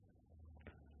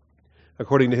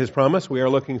According to his promise, we are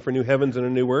looking for new heavens and a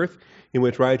new earth in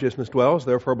which righteousness dwells.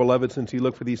 Therefore, beloved, since you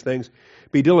look for these things,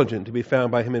 be diligent to be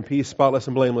found by him in peace, spotless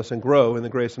and blameless, and grow in the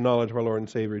grace and knowledge of our Lord and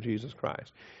Savior, Jesus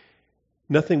Christ.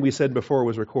 Nothing we said before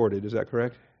was recorded. Is that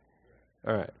correct?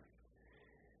 All right.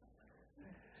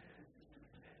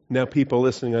 Now people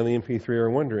listening on the MP3 are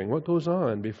wondering, what goes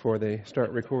on before they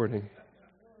start recording?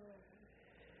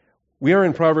 We are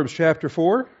in Proverbs chapter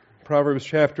 4. Proverbs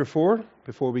chapter 4.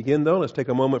 Before we begin, though, let's take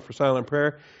a moment for silent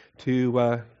prayer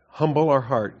to humble our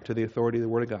heart to the authority of the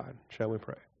Word of God. Shall we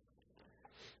pray?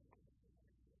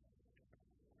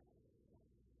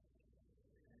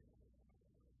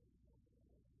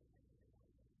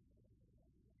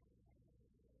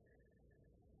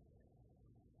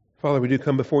 Father, we do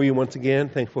come before you once again,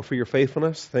 thankful for your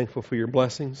faithfulness, thankful for your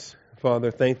blessings. Father,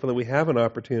 thankful that we have an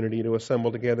opportunity to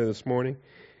assemble together this morning.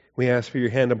 We ask for your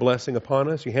hand of blessing upon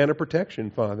us, your hand of protection,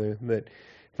 Father, that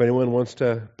if anyone wants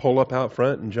to pull up out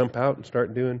front and jump out and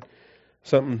start doing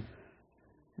something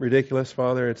ridiculous,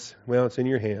 Father, it's in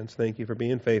your hands. Thank you for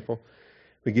being faithful.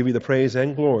 We give you the praise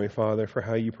and glory, Father, for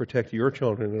how you protect your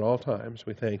children at all times.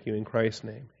 We thank you in Christ's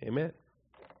name. Amen.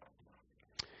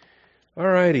 All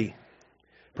righty.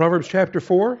 Proverbs chapter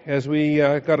 4, as we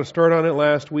got a start on it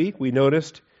last week, we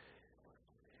noticed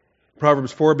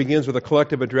Proverbs 4 begins with a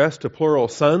collective address to plural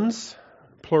sons,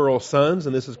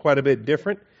 and this is quite a bit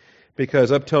different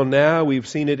because up till now we've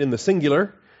seen it in the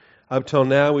singular. Up till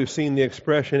now we've seen the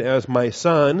expression as my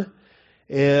son,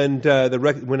 and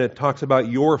when it talks about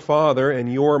your father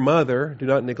and your mother, do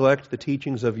not neglect the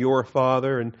teachings of your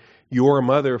father and your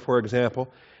mother, for example.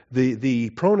 The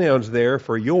pronouns there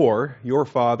for your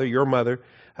father, your mother,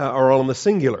 are all in the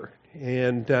singular.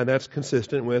 And that's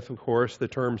consistent with, of course, the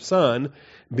term son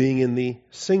being in the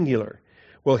singular.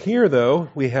 Well, here, though,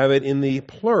 we have it in the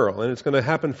plural, and it's going to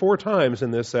happen 4 times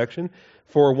in this section: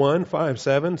 4:1,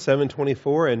 5:7,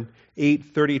 7:24, and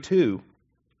 8:32.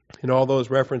 In all those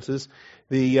references,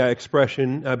 the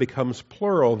expression becomes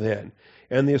plural then,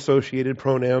 and the associated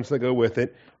pronouns that go with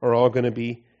it are all going to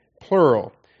be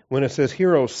plural. When it says,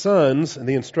 "Hear, O sons,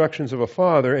 the instructions of a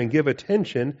father, and give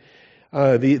attention,"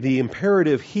 the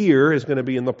imperative here is going to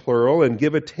be in the plural, and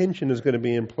give attention is going to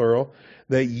be in plural,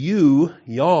 that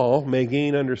y'all, may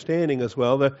gain understanding as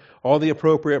well, that all the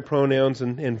appropriate pronouns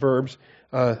and verbs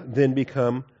then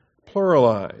become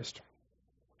pluralized.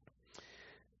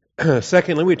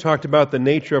 Secondly, we talked about the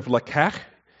nature of lakach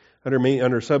under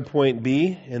subpoint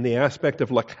B, and the aspect of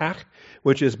lakach,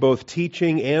 which is both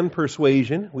teaching and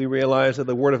persuasion. We realize that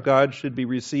the Word of God should be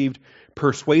received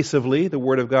persuasively. The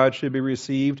Word of God should be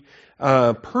received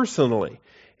personally.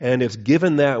 And it's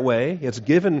given that way. It's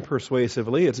given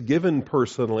persuasively. It's given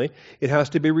personally. It has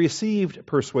to be received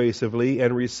persuasively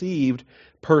and received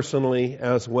personally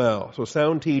as well. So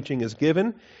sound teaching is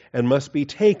given and must be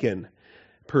taken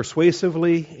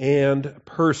persuasively and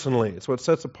personally. It's what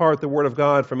sets apart the Word of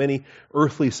God from any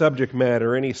earthly subject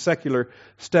matter, any secular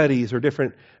studies or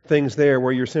different things there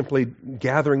where you're simply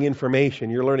gathering information,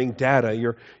 you're learning data,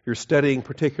 you're studying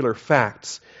particular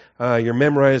facts, you're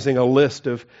memorizing a list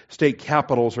of state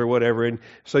capitals or whatever, and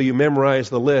so you memorize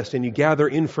the list and you gather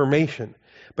information.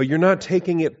 But you're not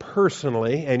taking it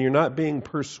personally, and you're not being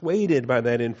persuaded by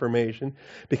that information,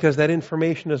 because that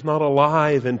information is not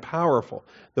alive and powerful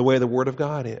the way the Word of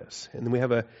God is. And we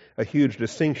have a huge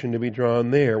distinction to be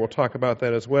drawn there. We'll talk about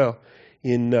that as well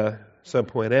in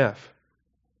subpoint F.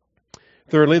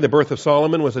 Thirdly, the birth of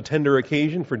Solomon was a tender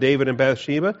occasion for David and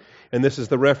Bathsheba, and this is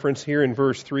the reference here in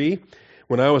verse 3.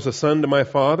 When I was a son to my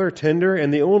father, tender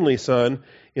and the only son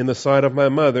in the sight of my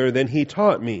mother, then he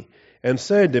taught me and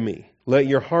said to me, let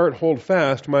your heart hold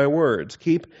fast my words.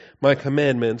 Keep my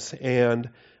commandments and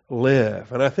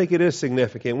live. And I think it is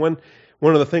significant. One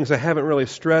of the things I haven't really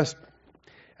stressed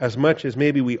as much as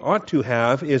maybe we ought to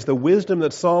have is the wisdom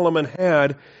that Solomon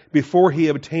had before he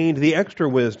obtained the extra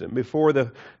wisdom, before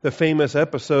the famous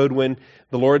episode when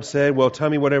the Lord said, well, tell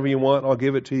me whatever you want, I'll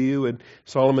give it to you. And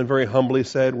Solomon very humbly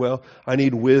said, well, I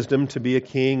need wisdom to be a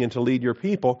king and to lead your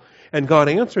people. And God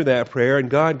answered that prayer, and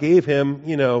God gave him,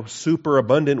 super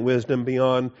abundant wisdom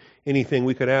beyond anything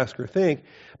we could ask or think.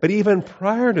 But even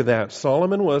prior to that,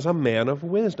 Solomon was a man of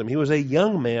wisdom. He was a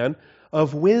young man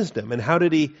of wisdom. And how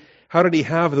did he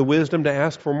have the wisdom to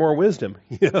ask for more wisdom?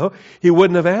 He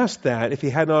wouldn't have asked that if he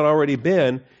had not already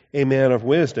been a man of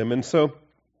wisdom. And so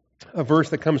a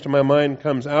verse that comes to my mind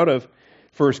comes out of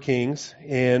 1 Kings,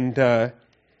 and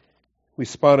we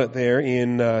spot it there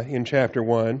in chapter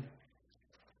 1.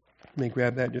 Let me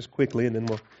grab that just quickly, and then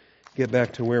we'll get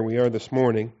back to where we are this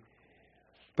morning.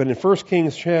 But in 1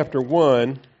 Kings chapter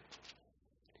 1,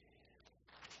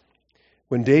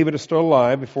 when David is still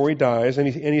alive, before he dies, and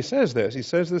he says this. He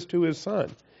says this to his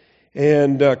son,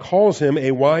 and calls him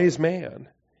a wise man.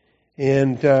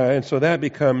 And so that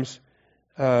becomes,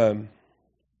 I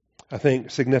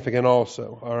think, significant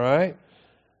also. All right?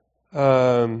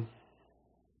 And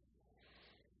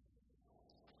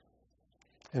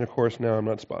of course, now I'm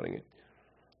not spotting it.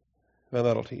 Well,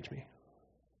 that'll teach me.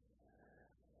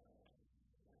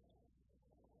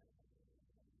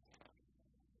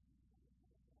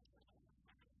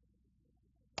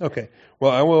 Okay.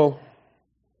 Well, I will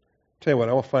tell you what.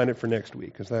 I will find it for next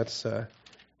week because that's a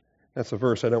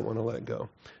verse I don't want to let go.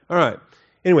 All right.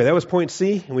 Anyway, that was point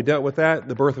C, and we dealt with that.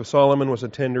 The birth of Solomon was a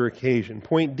tender occasion.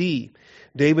 Point D,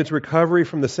 David's recovery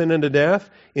from the sin unto death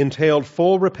entailed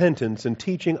full repentance and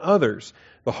teaching others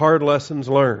the hard lessons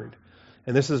learned.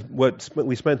 And this is what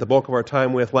we spent the bulk of our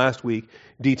time with last week,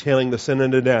 detailing the sin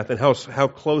unto death and how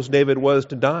close David was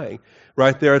to dying.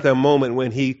 Right there at that moment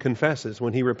when he confesses,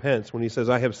 when he repents, when he says,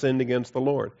 I have sinned against the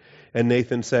Lord. And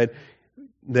Nathan said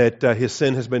that his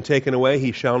sin has been taken away,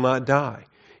 he shall not die.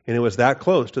 And it was that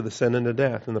close to the sin unto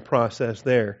death in the process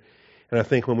there. And I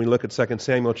think when we look at 2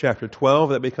 Samuel chapter 12,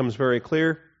 that becomes very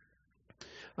clear.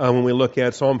 When we look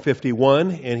at Psalm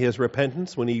 51 and his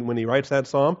repentance, when he writes that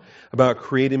psalm about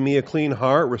creating me a clean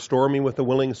heart, restore me with a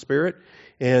willing spirit,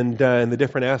 and the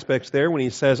different aspects there, when he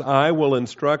says, I will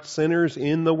instruct sinners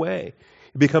in the way,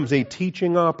 it becomes a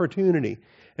teaching opportunity.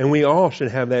 And we all should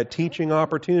have that teaching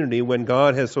opportunity when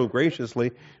God has so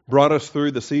graciously brought us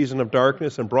through the season of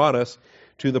darkness and brought us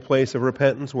to the place of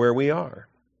repentance where we are.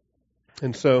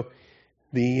 And so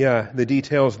the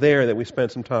details there that we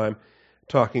spent some time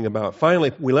talking about.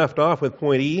 Finally, we left off with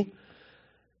point E,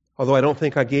 although I don't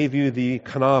think I gave you the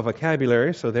Kana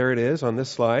vocabulary, so there it is on this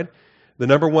slide. The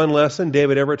number one lesson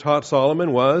David ever taught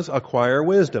Solomon was acquire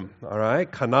wisdom. All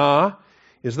right, Kana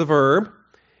is the verb,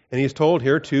 and he's told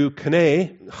here to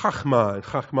Kane Chachma.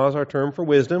 Chachma is our term for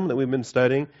wisdom that we've been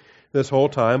studying this whole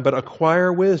time, but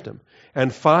acquire wisdom.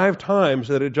 And 5 times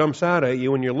that it jumps out at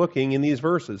you when you're looking in these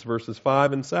verses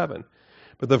 5 and 7.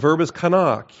 But the verb is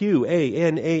kana,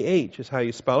 Q-A-N-A-H is how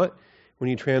you spell it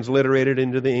when you transliterate it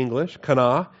into the English.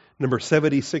 Kana, number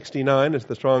 7069 is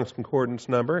the Strong's Concordance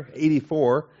number,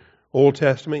 84 Old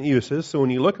Testament uses. So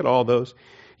when you look at all those,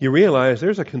 you realize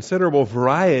there's a considerable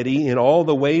variety in all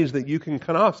the ways that you can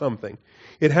kana something.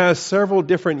 It has several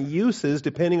different uses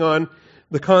depending on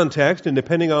the context and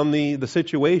depending on the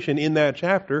situation in that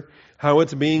chapter, how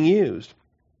it's being used.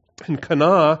 And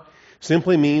kana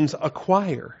simply means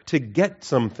acquire, to get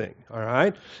something, all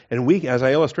right? And we, as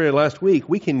I illustrated last week,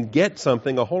 we can get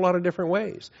something a whole lot of different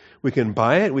ways. We can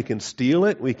buy it, we can steal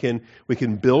it, we can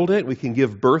build it, we can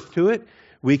give birth to it.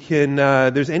 We can,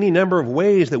 there's any number of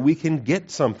ways that we can get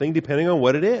something depending on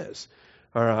what it is,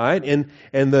 all right?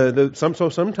 And so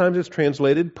sometimes it's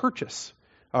translated purchase,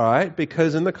 all right?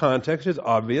 Because in the context it's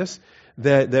obvious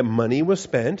that money was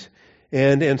spent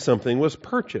and something was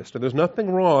purchased. And there's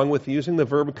nothing wrong with using the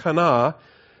verb kana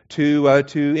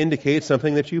to indicate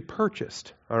something that you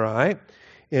purchased. All right?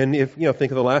 And if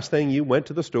think of the last thing you went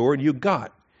to the store and you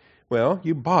got. Well,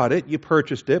 you bought it, you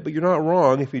purchased it, but you're not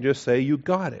wrong if you just say you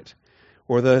got it.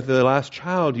 Or the last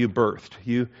child you birthed,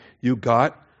 you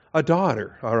got a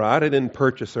daughter. All right? I didn't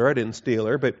purchase her, I didn't steal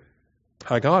her, but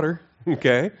I got her.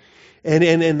 Okay?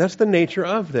 And that's the nature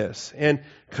of this. And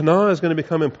kana is going to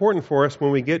become important for us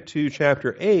when we get to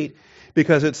chapter 8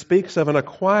 because it speaks of an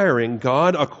acquiring.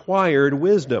 God acquired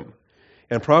wisdom.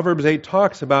 And Proverbs 8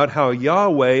 talks about how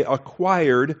Yahweh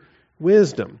acquired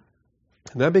wisdom.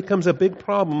 And that becomes a big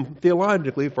problem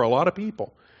theologically for a lot of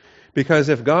people. Because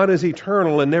if God is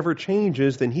eternal and never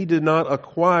changes, then He did not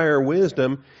acquire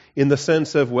wisdom in the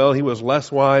sense of, well, He was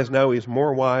less wise, now He's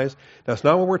more wise. That's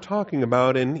not what we're talking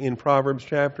about in Proverbs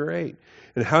chapter 8.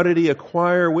 And how did He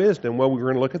acquire wisdom? Well, we're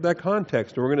going to look at that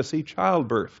context, and we're going to see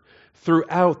childbirth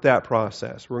throughout that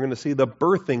process. We're going to see the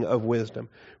birthing of wisdom.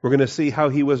 We're going to see how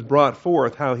He was brought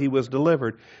forth, how He was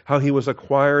delivered, how He was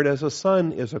acquired as a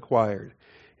son is acquired,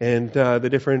 and the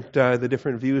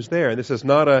different views there. And this is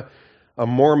not a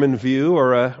Mormon view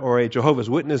or a Jehovah's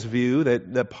Witness view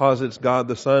that posits God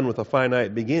the Son with a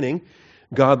finite beginning.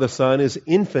 God the Son is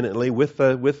infinitely with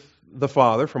the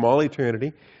Father from all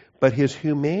eternity, but His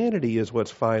humanity is what's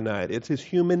finite. It's His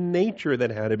human nature that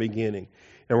had a beginning.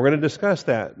 And we're going to discuss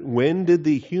that. When did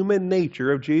the human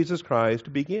nature of Jesus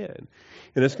Christ begin?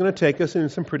 And it's going to take us in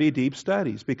some pretty deep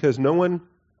studies because no one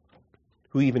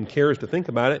who even cares to think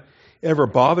about it ever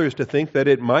bothers to think that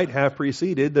it might have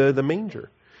preceded the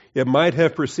manger. It might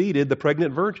have preceded the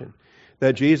pregnant virgin.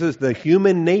 That Jesus, the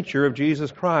human nature of Jesus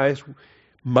Christ,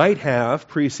 might have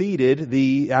preceded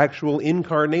the actual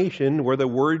incarnation where the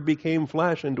Word became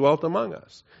flesh and dwelt among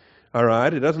us. All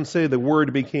right? It doesn't say the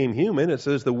Word became human. It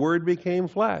says the Word became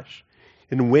flesh.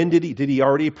 And when did he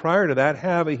already prior to that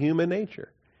have a human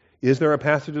nature? Is there a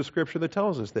passage of Scripture that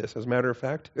tells us this? As a matter of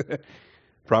fact,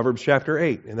 Proverbs chapter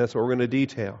 8, and that's what we're going to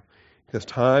detail. Because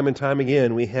time and time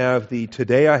again we have the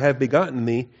today I have begotten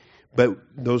thee, but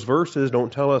those verses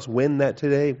don't tell us when that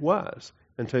today was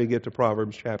until you get to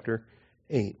Proverbs chapter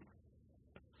 8.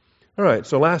 All right,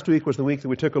 so last week was the week that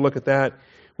we took a look at that.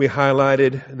 We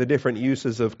highlighted the different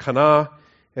uses of kana,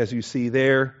 as you see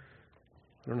there.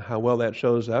 I don't know how well that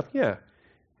shows up. Yeah,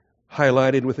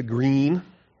 highlighted with a green.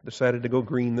 Decided to go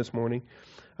green this morning.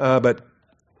 But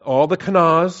all the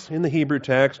kanas in the Hebrew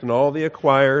text and all the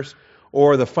acquires,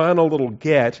 or the final little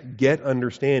get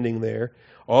understanding there,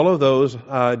 all of those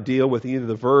deal with either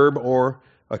the verb or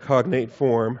a cognate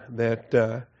form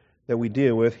that we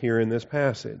deal with here in this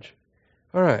passage.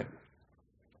 All right.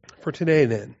 For today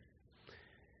then,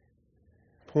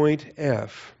 point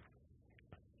F.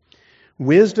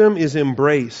 Wisdom is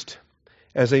embraced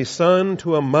as a son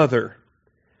to a mother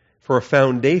for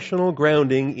foundational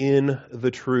grounding in the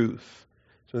truth.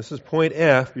 So this is point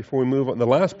F before we move on, the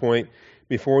last point,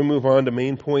 before we move on to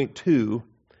main point 2.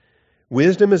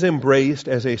 Wisdom is embraced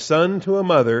as a son to a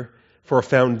mother for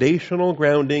foundational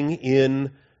grounding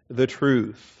in the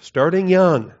truth. Starting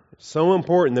young. It's so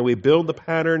important that we build the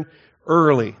pattern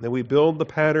early, that we build the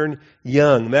pattern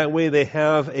young. That way they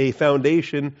have a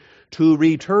foundation to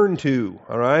return to.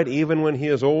 All right? Even when he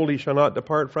is old, he shall not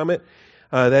depart from it.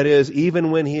 That is,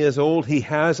 even when he is old, he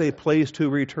has a place to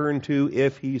return to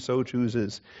if he so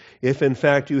chooses. If, in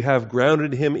fact, you have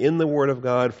grounded him in the Word of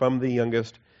God from the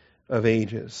youngest of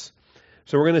ages.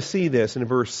 So we're going to see this in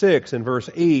verse 6, in verse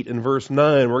 8, in verse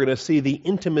 9. We're going to see the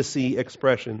intimacy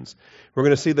expressions. We're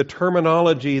going to see the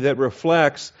terminology that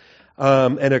reflects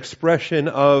an expression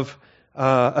of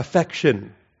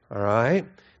affection, all right,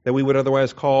 that we would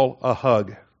otherwise call a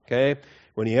hug, okay?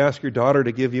 When you ask your daughter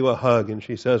to give you a hug and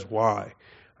she says, why?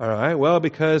 All right, well,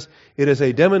 because it is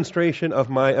a demonstration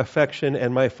of my affection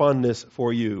and my fondness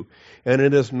for you. And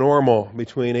it is normal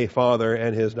between a father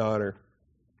and his daughter.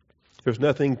 There's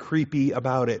nothing creepy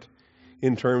about it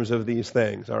in terms of these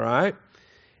things, all right?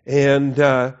 And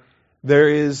there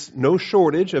is no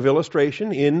shortage of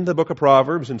illustration in the book of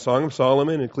Proverbs, in Song of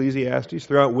Solomon, Ecclesiastes,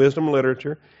 throughout wisdom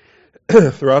literature,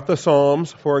 throughout the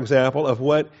Psalms, for example, of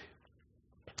what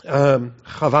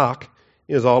chavak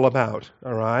is all about.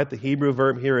 All right, the Hebrew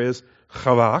verb here is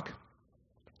chavak.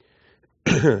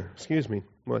 Excuse me.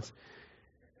 Well, it's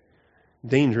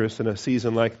dangerous in a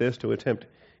season like this to attempt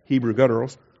Hebrew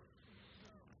gutturals.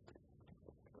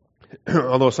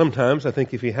 Although sometimes I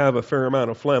think if you have a fair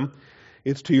amount of phlegm,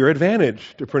 it's to your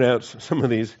advantage to pronounce some of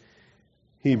these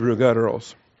Hebrew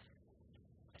gutturals.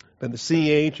 But the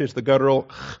CH is the guttural.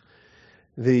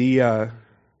 The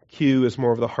Q is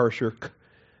more of the harsher K.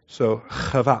 So,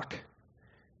 chavak.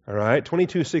 All right,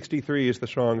 2263 is the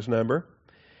Strong's number.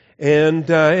 And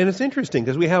it's interesting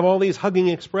because we have all these hugging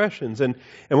expressions. And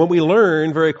what we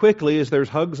learn very quickly is there's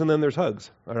hugs and then there's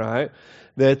hugs. All right,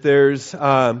 that there's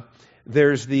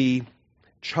the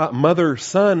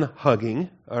mother-son hugging,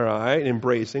 all right,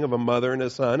 embracing of a mother and a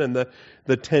son, and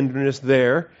the tenderness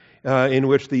there, in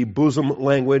which the bosom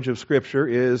language of Scripture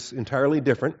is entirely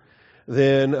different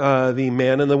than the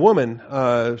man and the woman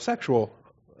sexual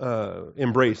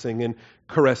embracing and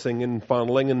caressing and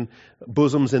fondling, and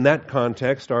bosoms in that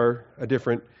context are a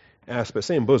different aspect,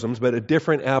 same bosoms, but a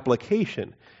different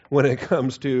application when it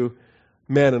comes to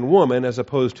man and woman as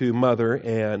opposed to mother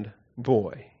and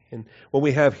boy. And what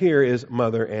we have here is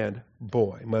mother and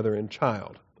boy, mother and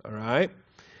child, all right?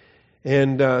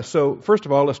 And so, first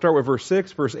of all, let's start with verse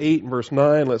 6, verse 8, and verse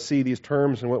 9. Let's see these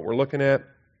terms and what we're looking at.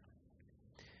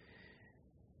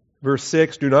 Verse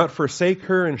 6, do not forsake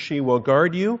her, and she will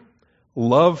guard you.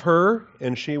 Love her,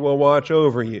 and she will watch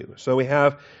over you. So we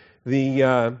have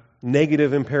the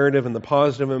negative imperative and the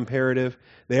positive imperative.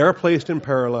 They are placed in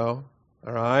parallel,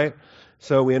 all right?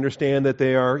 So we understand that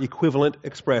they are equivalent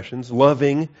expressions.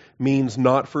 Loving means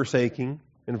not forsaking,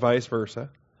 and vice versa.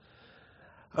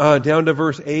 Down to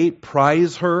verse 8,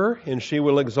 prize her, and she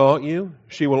will exalt you.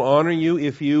 She will honor you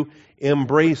if you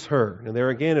embrace her. And there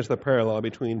again is the parallel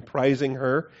between prizing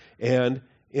her and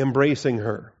embracing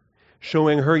her.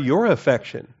 Showing her your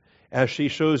affection as she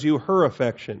shows you her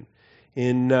affection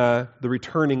in the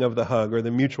returning of the hug, or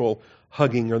the mutual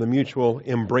hugging, or the mutual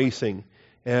embracing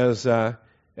as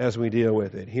we deal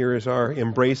with it. Here is our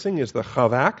embracing, is the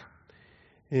chavak,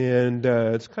 and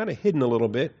it's kind of hidden a little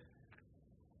bit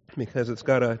because it's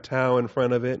got a tau in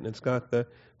front of it and it's got the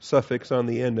suffix on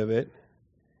the end of it.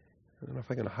 I don't know if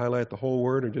I can highlight the whole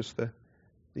word or just the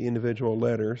individual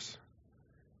letters,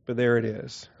 but there it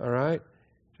is. All right,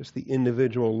 Just the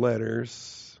individual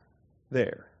letters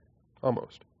there.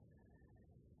 Almost.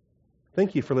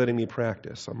 Thank you for letting me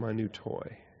practice on my new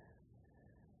toy.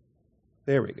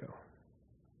 There we go.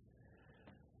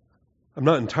 I'm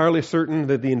not entirely certain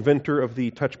that the inventor of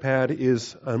the touchpad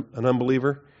is an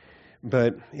unbeliever,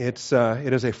 but it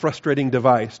is a frustrating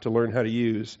device to learn how to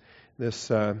use this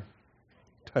touchpad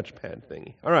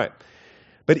thingy. All right.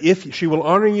 But if she will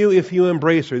honor you if you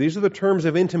embrace her. These are the terms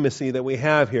of intimacy that we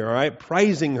have here, all right?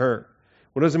 Prizing her.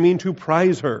 What does it mean to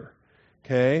prize her?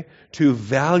 Okay? To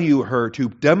value her, to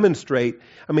demonstrate.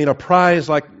 I mean, a prize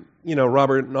like,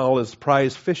 Robert and all his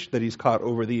prize fish that he's caught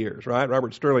over the years, right?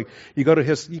 Robert Sterling. You go to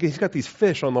he's got these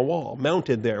fish on the wall,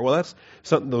 mounted there. Well, that's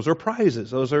something. Those are prizes.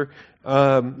 Those are,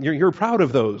 you're proud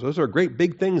of those. Those are great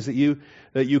big things that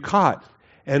you caught.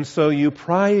 And so you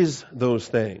prize those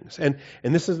things. And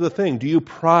this is the thing. Do you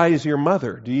prize your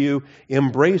mother? Do you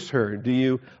embrace her? Do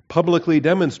you publicly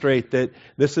demonstrate that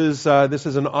this is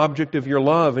an object of your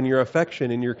love and your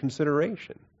affection and your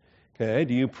consideration? Okay?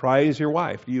 Do you prize your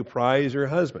wife? Do you prize your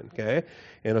husband? Okay?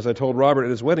 And as I told Robert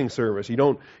at his wedding service, you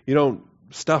don't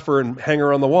stuff her and hang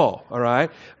her on the wall, all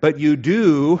right? But you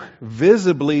do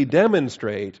visibly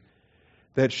demonstrate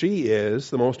that she is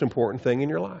the most important thing in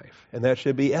your life. And that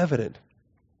should be evident.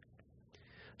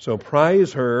 So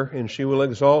prize her, and she will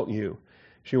exalt you.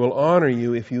 She will honor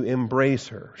you if you embrace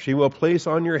her. She will place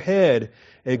on your head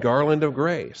a garland of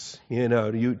grace.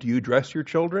 Do you dress your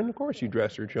children? Of course you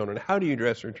dress your children. How do you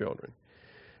dress your children?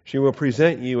 She will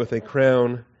present you with a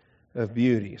crown of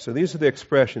beauty. So these are the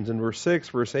expressions in verse 6,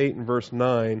 verse 8, and verse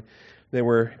 9 that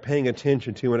we're paying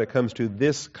attention to when it comes to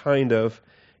this kind of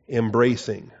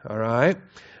embracing. All right?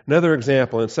 Another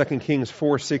example in 2 Kings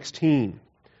 4:16.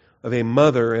 Of a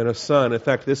mother and a son. In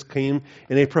fact, this came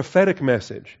in a prophetic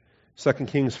message. 2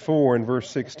 Kings 4 and verse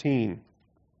 16.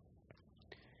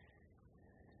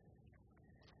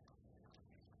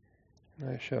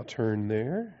 I shall turn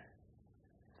there.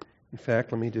 In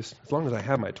fact, as long as I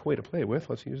have my toy to play with,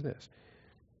 let's use this.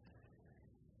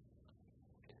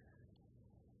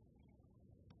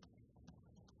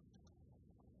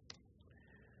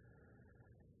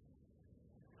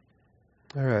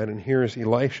 All right, and here's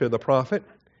Elisha the prophet.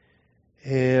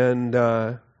 And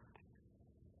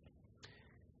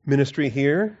ministry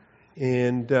here,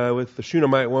 and with the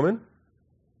Shunammite woman.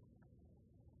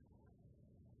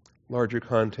 Larger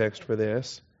context for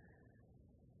this.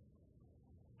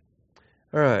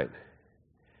 All right.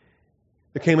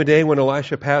 There came a day when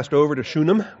Elisha passed over to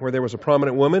Shunem, where there was a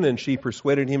prominent woman, and she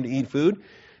persuaded him to eat food.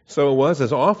 So it was,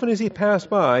 as often as he passed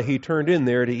by, he turned in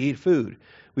there to eat food.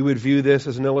 We would view this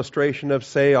as an illustration of,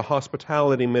 say, a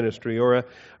hospitality ministry or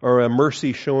a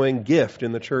mercy-showing gift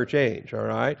in the church age, all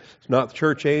right? It's not the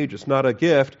church age, it's not a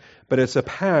gift, but it's a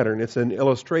pattern, it's an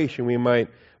illustration we might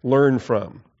learn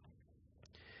from.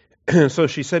 So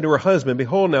she said to her husband,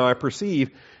 "Behold, now I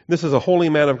perceive this is a holy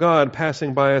man of God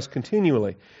passing by us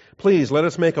continually. Please, let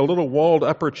us make a little walled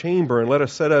upper chamber, and let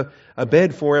us set a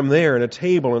bed for him there, and a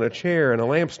table, and a chair, and a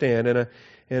lampstand,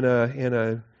 and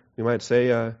a we might say,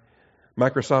 a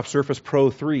Microsoft Surface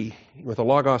Pro 3 with a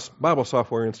Logos Bible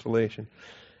software installation.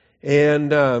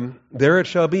 And there it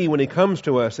shall be when he comes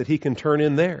to us that he can turn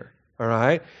in there. All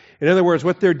right? In other words,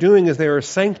 what they're doing is they are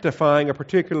sanctifying a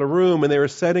particular room and they are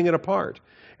setting it apart.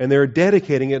 And they're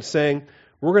dedicating it, saying,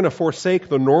 we're going to forsake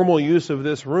the normal use of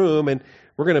this room and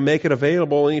we're going to make it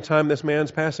available anytime this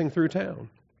man's passing through town.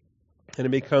 And it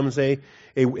becomes a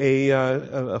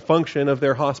function of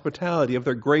their hospitality, of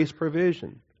their grace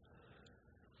provision.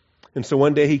 And so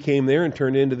one day he came there and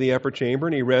turned into the upper chamber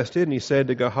and he rested and he said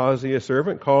to Gehazi, a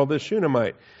servant, call this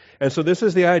Shunammite. And so this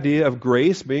is the idea of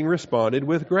grace being responded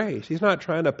with grace. He's not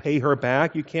trying to pay her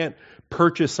back. You can't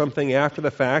purchase something after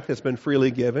the fact that's been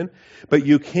freely given. But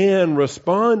you can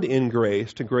respond in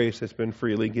grace to grace that's been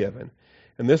freely given.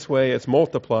 And this way it's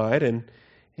multiplied and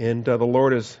the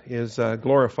Lord is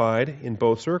glorified in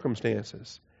both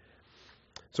circumstances.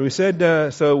 So he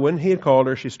said, so when he had called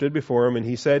her, she stood before him and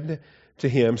he said to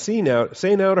him, say now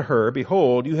to her,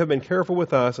 behold, you have been careful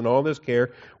with us in all this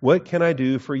care. What can I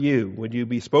do for you? Would you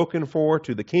be spoken for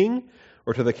to the king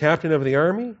or to the captain of the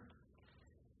army?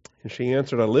 And she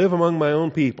answered, I live among my own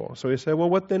people. So he said,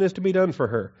 well, what then is to be done for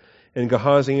her? And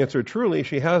Gehazi answered, truly,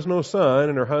 she has no son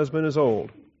and her husband is old.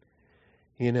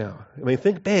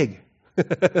 Think big,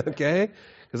 okay?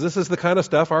 Because this is the kind of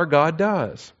stuff our God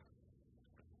does.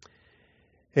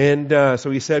 And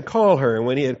so he said, call her. And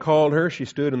when he had called her, she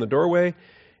stood in the doorway. And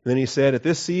then he said, at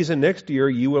this season next year,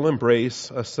 you will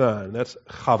embrace a son. That's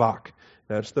chavak.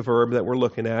 That's the verb that we're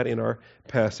looking at in our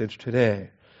passage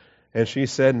today. And she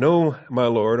said, no, my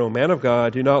Lord, O man of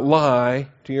God, do not lie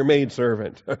to your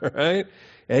maidservant. All right?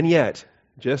 And yet,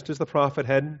 just as the prophet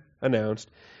had announced.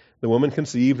 The woman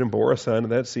conceived and bore a son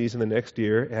in that season the next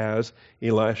year, as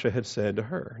Elisha had said to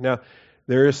her. Now,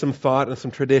 there is some thought and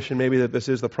some tradition maybe that this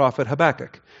is the prophet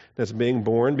Habakkuk that's being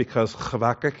born, because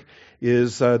Habakkuk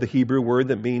is the Hebrew word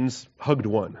that means hugged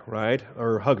one, right?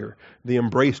 Or hugger, the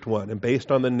embraced one. And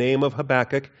based on the name of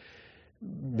Habakkuk,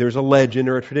 there's a legend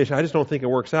or a tradition. I just don't think it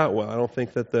works out well. I don't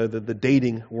think that the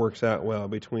dating works out well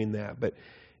between that. But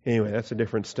anyway, that's a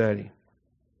different study.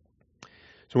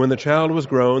 So when the child was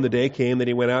grown, the day came that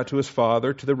he went out to his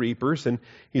father, to the reapers, and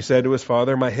he said to his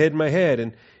father, my head, my head.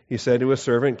 And he said to his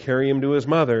servant, carry him to his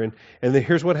mother. And then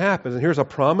here's what happens. And here's a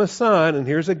promised son, and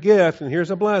here's a gift, and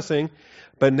here's a blessing.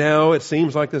 But now it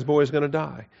seems like this boy is going to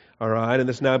die. All right, and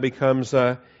this now becomes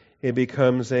a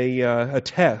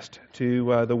test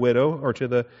to the widow, or to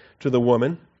the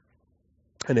woman.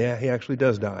 And he actually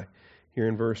does die here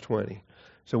in verse 20.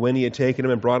 So when he had taken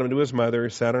him and brought him to his mother, he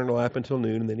sat on her lap until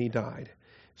noon, and then he died.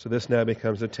 So this now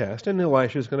becomes a test. And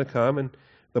Elisha is going to come, and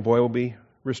the boy will be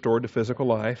restored to physical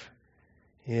life.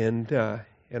 And a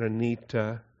neat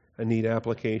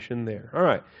application there. All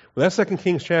right. Well, that's 2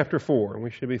 Kings chapter 4, and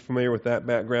we should be familiar with that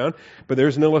background. But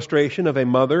there's an illustration of a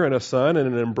mother and a son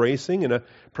and an embracing and a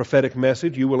prophetic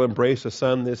message. You will embrace a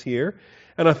son this year.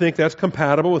 And I think that's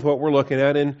compatible with what we're looking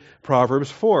at in Proverbs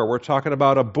 4. We're talking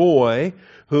about a boy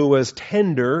who was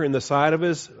tender in the sight of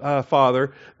his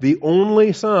father, the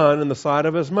only son in the sight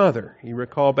of his mother. You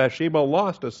recall Bathsheba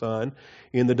lost a son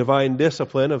in the divine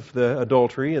discipline of the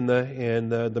adultery and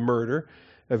the murder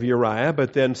of Uriah,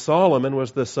 but then Solomon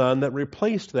was the son that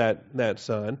replaced that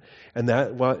son, and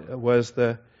that was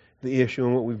the issue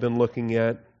in what we've been looking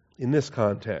at in this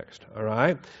context. All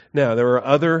right. Now there are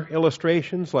other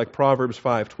illustrations like Proverbs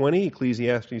 5:20,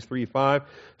 Ecclesiastes 3:5,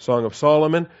 Song of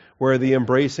Solomon, where the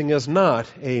embracing is not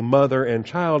a mother and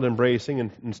child embracing,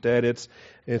 and instead it's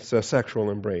a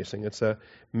sexual embracing. It's a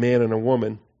man and a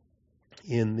woman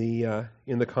in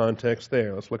the context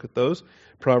there. Let's look at those.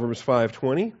 Proverbs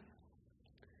 5:20.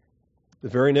 The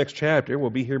very next chapter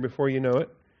will be here before you know it.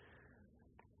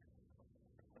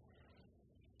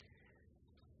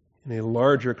 In a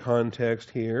larger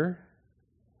context here,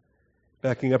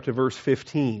 backing up to verse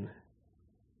 15.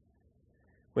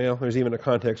 Well, there's even a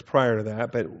context prior to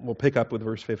that, but we'll pick up with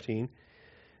verse 15.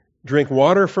 Drink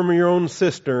water from your own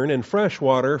cistern and fresh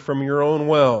water from your own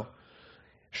well.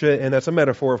 And that's a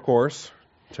metaphor, of course,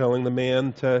 telling the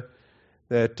man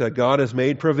that God has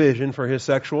made provision for his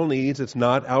sexual needs. It's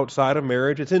not outside of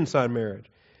marriage, it's inside marriage.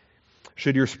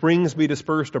 Should your springs be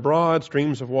dispersed abroad,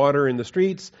 streams of water in the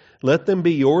streets, let them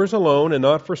be yours alone and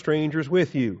not for strangers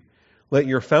with you. Let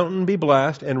your fountain be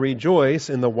blessed, and rejoice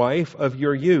in the wife of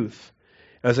your youth.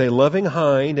 As a loving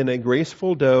hind and a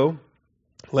graceful doe,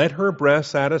 let her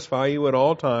breast satisfy you at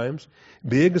all times.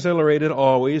 Be exhilarated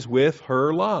always with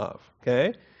her love.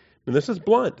 Okay? And this is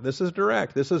blunt. This is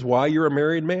direct. This is why you're a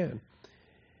married man.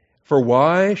 For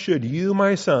why should you,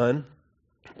 my son,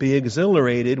 be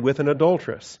exhilarated with an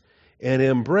adulteress, and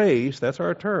embrace, that's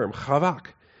our term, chavak,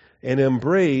 and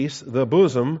embrace the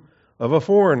bosom of a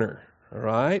foreigner? All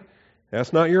right?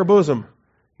 That's not your bosom.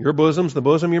 Your bosom's the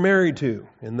bosom you're married to.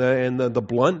 And the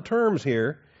blunt terms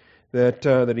here that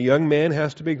a young man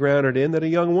has to be grounded in, that a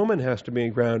young woman has to be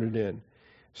grounded in,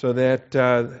 so that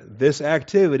this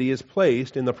activity is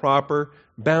placed in the proper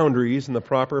boundaries, in the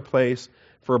proper place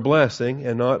for blessing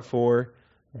and not for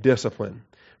discipline.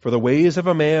 For the ways of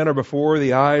a man are before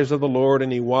the eyes of the Lord,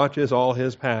 and he watches all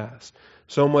his paths.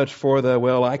 So much for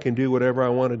I can do whatever I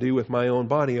want to do with my own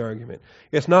body argument.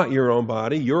 It's not your own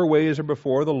body. Your ways are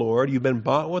before the Lord. You've been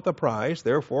bought with a price.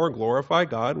 Therefore, glorify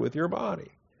God with your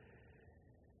body.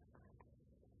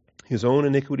 His own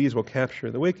iniquities will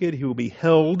capture the wicked. He will be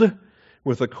held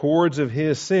with the cords of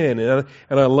his sin. And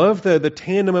I love the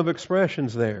tandem of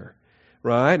expressions there.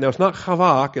 Right? Now, it's not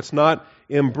chavak, it's not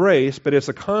embrace, but it's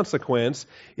a consequence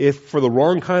if, for the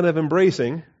wrong kind of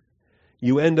embracing,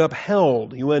 you end up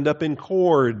held, you end up in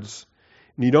cords,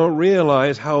 and you don't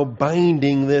realize how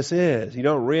binding this is. You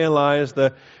don't realize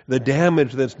the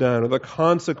damage that's done or the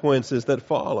consequences that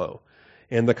follow,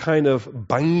 and the kind of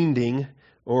binding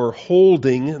or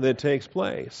holding that takes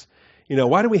place.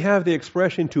 Why do we have the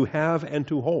expression to have and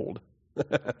to hold?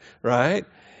 Right?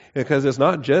 Because it's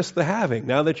not just the having.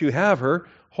 Now that you have her,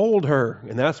 hold her.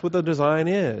 And that's what the design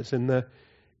is in the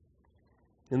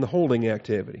holding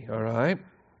activity. All right?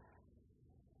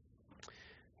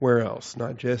 Where else?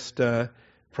 Not just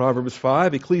Proverbs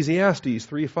 5, Ecclesiastes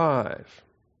 3:5.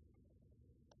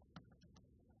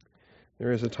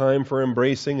 There is a time for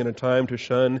embracing and a time to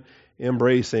shun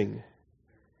embracing.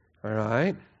 All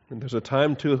right? And there's a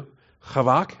time to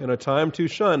chavak and a time to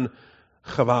shun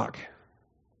chavak.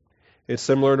 It's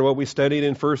similar to what we studied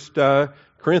in 1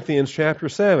 Corinthians chapter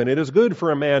 7. It is good for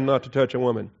a man not to touch a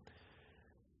woman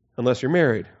unless you're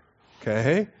married.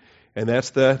 Okay? And that's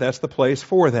the place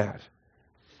for that.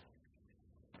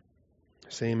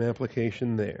 Same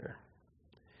application there.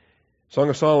 Song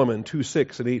of Solomon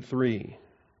 2:6 and 8:3.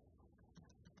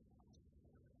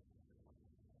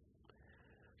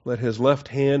 Let his left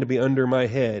hand be under my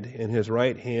head, and his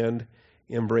right hand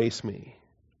embrace me.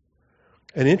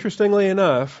 And interestingly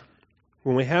enough,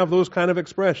 when we have those kind of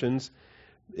expressions,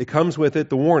 it comes with it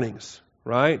the warnings,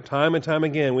 right? Time and time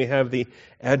again, we have the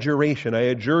adjuration. I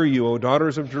adjure you, O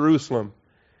daughters of Jerusalem,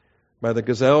 by the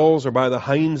gazelles or by the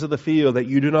hinds of the field, that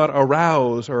you do not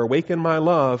arouse or awaken my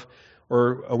love,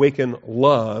 or awaken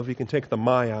love. You can take the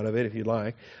my out of it if you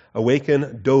like.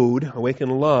 Awaken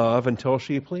love until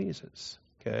she pleases.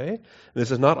 Okay?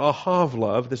 This is not ahav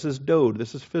love. This is dode.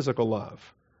 This is physical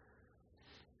love.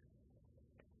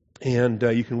 And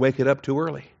you can wake it up too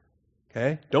early.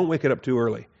 Okay? Don't wake it up too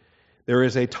early. There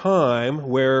is a time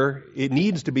where it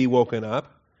needs to be woken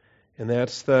up, and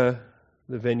that's the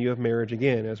venue of marriage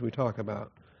again, as we talk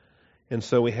about. And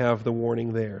so we have the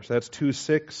warning there. So that's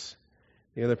 2:6.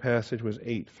 The other passage was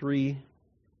 8:3.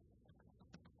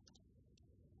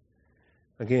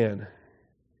 Again,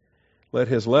 let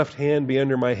his left hand be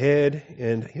under my head,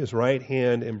 and his right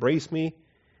hand embrace me.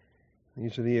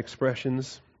 These are the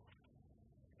expressions.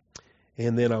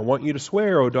 And then I want you to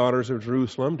swear, O daughters of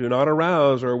Jerusalem, do not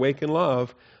arouse or awaken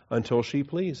love until she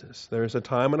pleases. There's a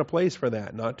time and a place for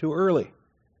that, not too early.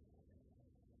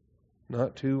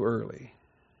 Not too early.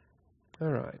 All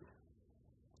right.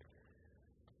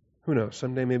 Who knows?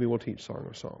 Someday maybe we'll teach Song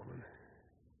of Solomon.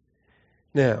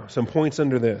 Now, some points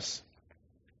under this.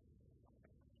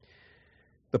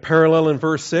 The parallel in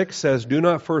verse 6 says, do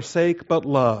not forsake but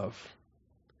love.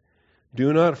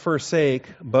 Do not forsake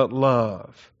but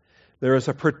love. There is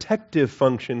a protective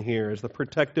function here as the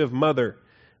protective mother,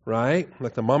 right?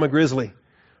 Like the mama grizzly,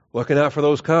 looking out for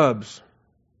those cubs.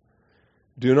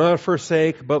 Do not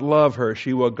forsake but love her.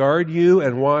 She will guard you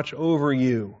and watch over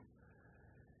you.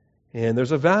 And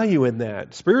there's a value in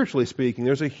that. Spiritually speaking,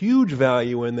 there's a huge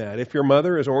value in that. If your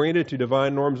mother is oriented to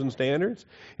divine norms and standards,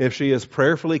 if she is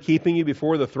prayerfully keeping you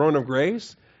before the throne of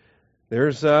grace,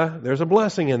 there's a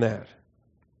blessing in that.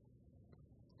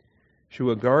 She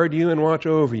will guard you and watch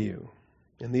over you.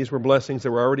 And these were blessings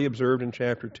that were already observed in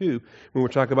chapter 2 when we're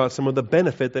talking about some of the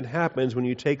benefit that happens when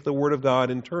you take the Word of God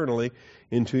internally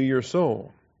into your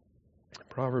soul.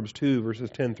 Proverbs 2, verses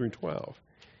 10 through 12.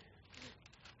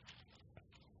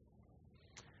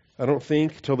 I don't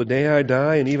think till the day I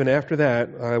die, and even after that,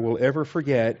 I will ever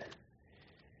forget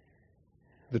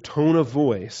the tone of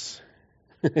voice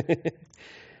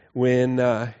when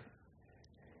I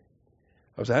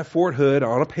was at Fort Hood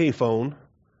on a payphone.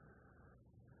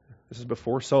 This is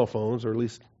before cell phones, or at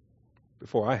least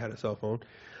before I had a cell phone.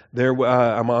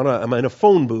 I'm in a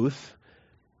phone booth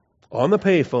on the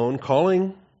payphone,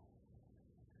 calling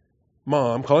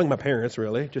my parents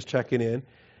really, just checking in,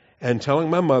 and telling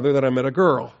my mother that I met a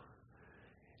girl.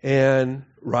 And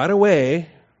right away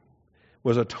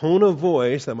was a tone of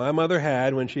voice that my mother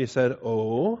had when she said,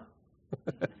 "Oh."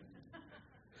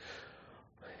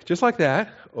 Just like that.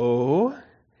 "Oh."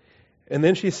 And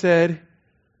then she said,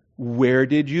 "Where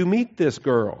did you meet this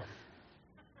girl?"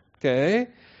 Okay?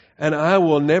 And I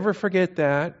will never forget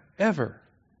that, ever.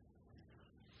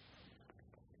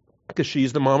 Because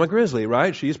she's the mama grizzly,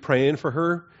 right? She's praying for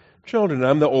her children.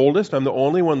 I'm the oldest. I'm the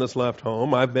only one that's left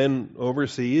home. I've been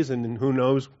overseas and who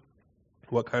knows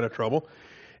what kind of trouble.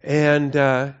 And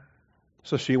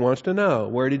so she wants to know,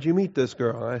 where did you meet this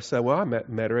girl? I said, well, I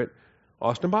met her at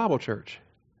Austin Bible Church.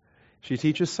 She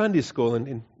teaches Sunday school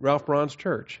in Ralph Braun's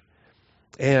church.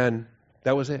 And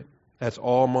that was it. That's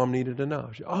all Mom needed to know.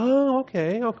 She, oh,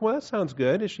 okay. Well, that sounds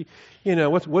good. Is she,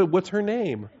 what's her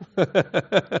name?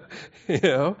 I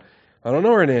don't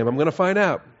know her name. I'm going to find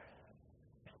out.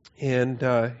 And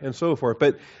so forth.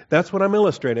 But that's what I'm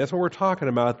illustrating. That's what we're talking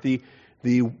about. The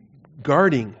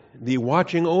guarding, the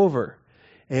watching over,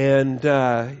 and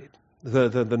the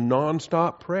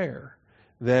nonstop prayer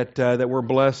that we're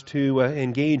blessed to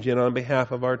engage in on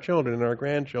behalf of our children and our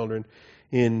grandchildren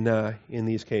in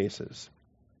these cases.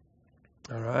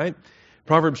 All right.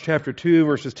 Proverbs chapter 2,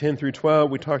 verses 10 through 12.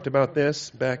 We talked about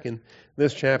this back in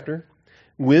this chapter.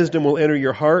 Wisdom will enter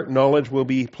your heart. Knowledge will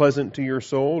be pleasant to your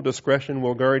soul. Discretion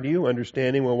will guard you.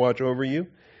 Understanding will watch over you.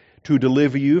 To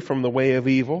deliver you from the way of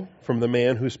evil, from the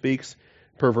man who speaks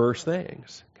perverse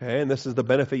things. Okay, and this is the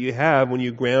benefit you have when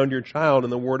you ground your child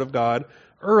in the Word of God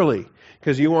early,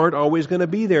 because you aren't always going to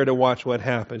be there to watch what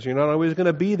happens. You're not always going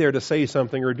to be there to say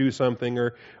something or do something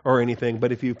or anything.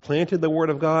 But if you've planted the Word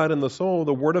of God in the soul,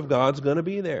 the Word of God's going to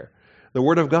be there. The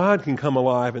Word of God can come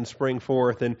alive and spring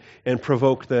forth and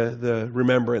provoke the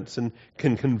remembrance and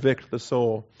can convict the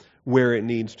soul where it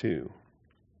needs to.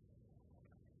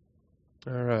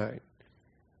 All right.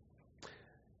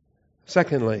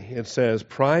 Secondly, it says,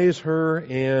 prize her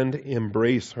and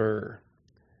embrace her.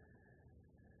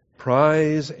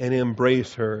 Prize and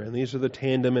embrace her. And these are the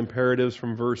tandem imperatives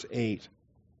from verse 8.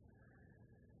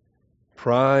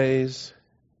 Prize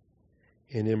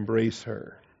and embrace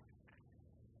her.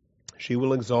 She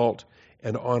will exalt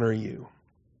and honor you.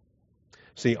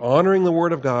 See, honoring the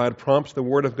Word of God prompts the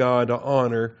Word of God to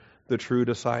honor the true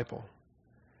disciple.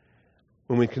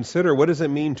 When we consider what does it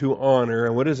mean to honor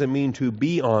and what does it mean to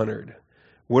be honored,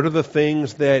 what are the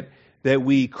things that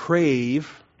we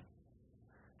crave,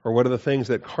 or what are the things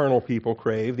that carnal people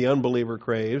crave, the unbeliever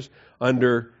craves,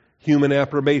 under human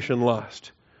approbation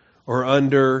lust, or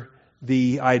under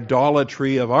the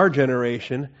idolatry of our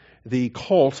generation, the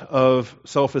cult of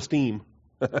self-esteem,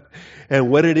 and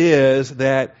what it is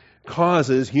that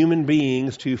causes human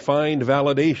beings to find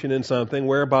validation in something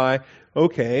whereby,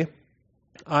 okay,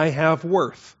 I have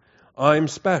worth, I'm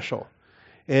special.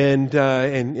 And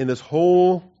in this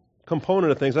whole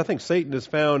component of things, I think Satan has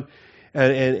found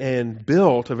and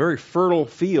built a very fertile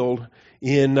field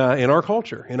in our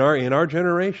culture, in our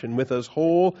generation, with this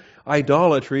whole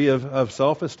idolatry of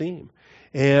self-esteem,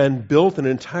 and built an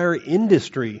entire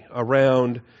industry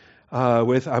around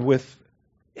with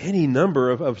any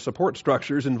number of support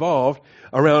structures involved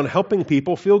around helping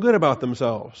people feel good about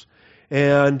themselves.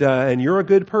 And you're a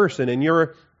good person, and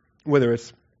whether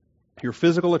it's your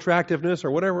physical attractiveness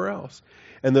or whatever else.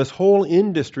 And this whole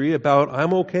industry about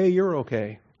I'm okay, you're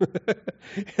okay.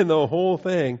 And the whole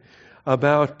thing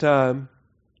about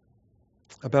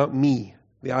me,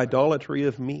 the idolatry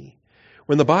of me.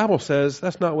 When the Bible says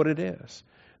that's not what it is.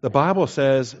 The Bible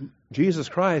says Jesus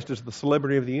Christ is the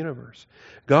celebrity of the universe.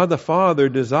 God the Father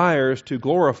desires to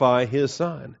glorify His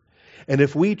Son. And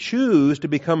if we choose to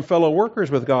become fellow workers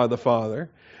with God the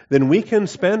Father, then we can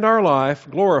spend our life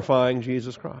glorifying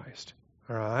Jesus Christ.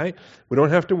 All right? We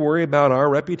don't have to worry about our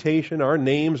reputation, our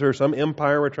names, or some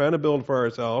empire we're trying to build for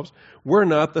ourselves. We're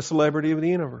not the celebrity of the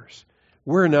universe.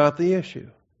 We're not the issue.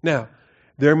 Now,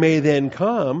 there may then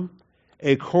come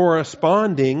a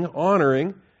corresponding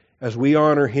honoring as we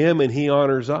honor Him and He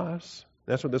honors us.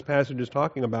 That's what this passage is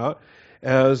talking about.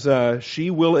 As she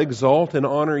will exalt and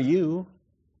honor you.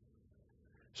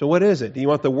 So what is it? Do you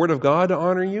want the Word of God to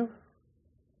honor you?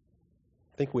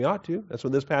 I think we ought to. That's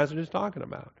what this passage is talking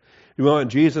about. Do you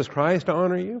want Jesus Christ to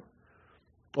honor you?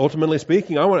 Ultimately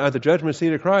speaking, at the judgment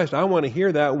seat of Christ, I want to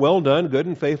hear that, well done, good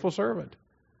and faithful servant.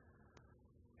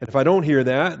 And if I don't hear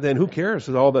that, then who cares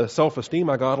all the self-esteem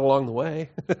I got along the way?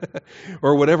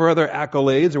 Or whatever other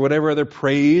accolades or whatever other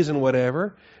praise and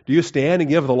whatever. Do you stand and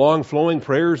give the long flowing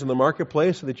prayers in the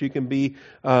marketplace so that you can be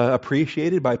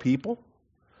appreciated by people?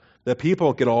 That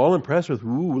people get all impressed with,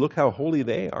 ooh, look how holy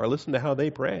they are. Listen to how they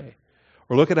pray.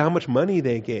 Or look at how much money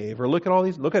they gave. Or look at all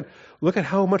these. Look at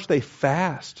how much they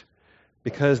fast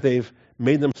because they've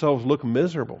made themselves look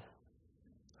miserable.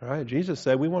 All right, Jesus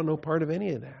said we want no part of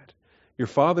any of that. Your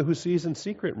Father who sees in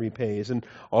secret repays. And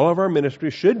all of our ministry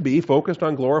should be focused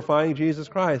on glorifying Jesus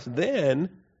Christ. Then,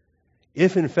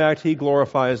 if in fact He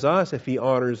glorifies us, if He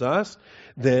honors us,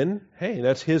 then, hey,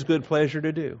 that's His good pleasure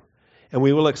to do. And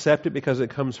we will accept it because it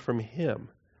comes from Him.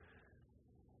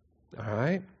 All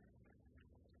right?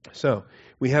 So,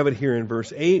 we have it here in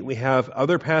verse 8. We have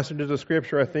other passages of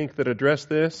Scripture, I think, that address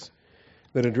this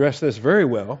very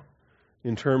well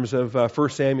in terms of 1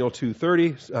 Samuel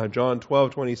 2:30, John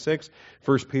 12:26,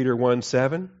 1 Peter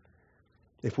 1:7.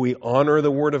 If we honor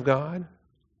the Word of God,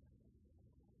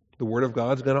 the Word of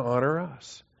God's going to honor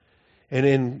us.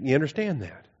 And you understand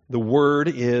that. The Word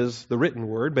is the written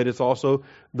Word, but it's also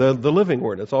the living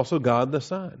Word. It's also God the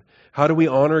Son. How do we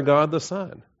honor God the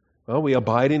Son? Well, we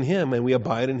abide in Him and we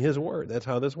abide in His Word. That's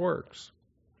how this works.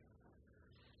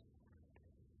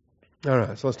 All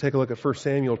right, so let's take a look at 1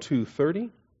 Samuel 2:30.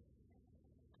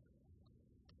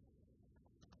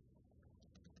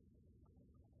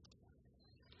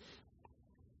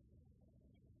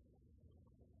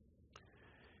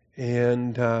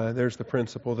 And there's the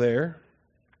principle there.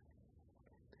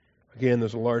 Again,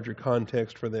 there's a larger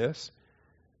context for this.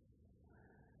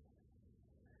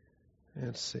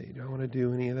 Let's see, do I want to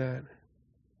do any of that?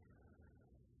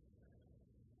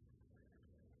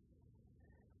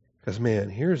 Because, man,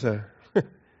 here's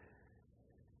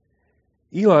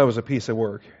Eli was a piece of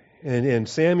work. And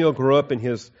Samuel grew up in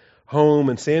his home,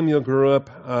 and Samuel grew up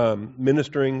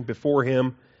ministering before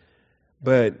him.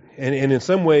 But and in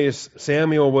some ways,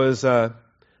 Samuel was a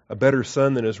better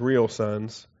son than his real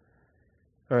sons.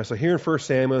 All right, so here in 1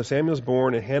 Samuel, Samuel's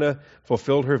born, and Hannah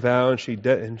fulfilled her vow, and she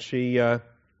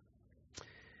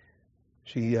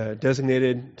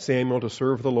designated Samuel to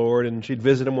serve the Lord, and she'd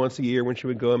visit him once a year when she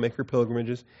would go and make her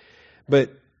pilgrimages.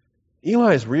 But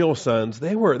Eli's real sons,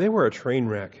 they were a train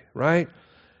wreck, right?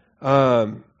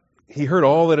 He heard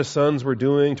all that his sons were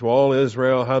doing to all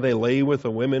Israel, how they lay with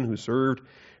the women who served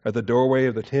at the doorway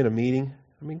of the tent of meeting.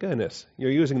 I mean, goodness, you're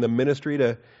using the ministry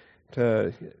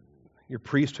to your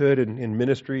priesthood and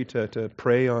ministry to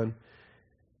prey on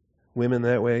women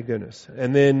that way. Goodness.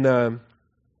 And then, and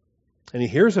he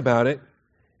hears about it,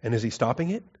 and is he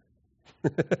stopping it?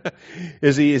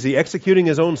 Is he executing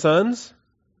his own sons?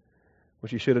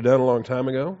 Which he should have done a long time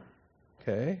ago.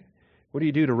 Okay. What do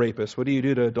you do to rapists? What do you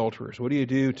do to adulterers? What do you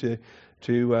do to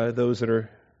those that are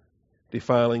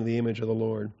defiling the image of the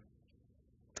Lord?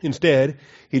 Instead,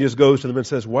 he just goes to them and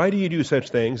says, "Why do you do such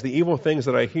things? The evil things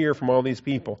that I hear from all these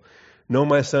people. No,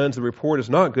 my sons, the report is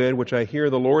not good, which I hear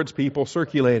the Lord's people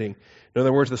circulating." In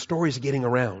other words, the story's getting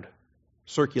around,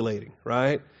 circulating,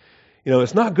 right?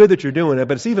 It's not good that you're doing it,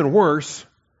 but it's even worse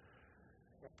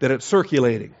that it's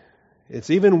circulating. It's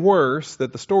even worse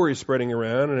that the story's spreading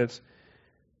around, and it's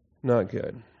not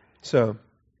good. So,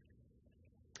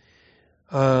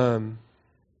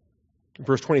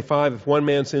 verse 25, if one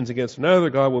man sins against another,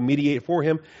 God will mediate for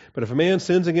him. But if a man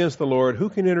sins against the Lord, who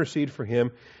can intercede for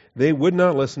him? They would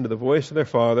not listen to the voice of their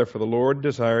father, for the Lord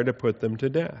desired to put them to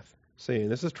death. See, and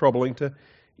this is troubling to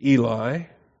Eli.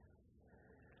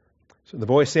 So the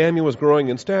boy Samuel was growing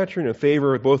in stature and in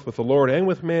favor both with the Lord and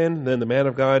with men. Then a man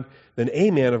of God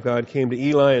came to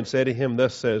Eli and said to him,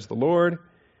 "Thus says the Lord."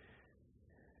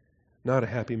 Not a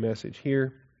happy message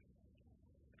here.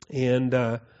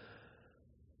 And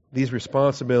these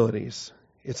responsibilities,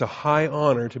 it's a high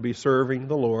honor to be serving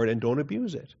the Lord, and don't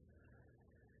abuse it.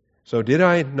 So did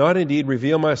I not indeed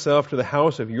reveal myself to the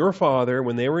house of your father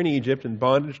when they were in Egypt in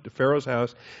bondage to Pharaoh's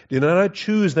house? Did I not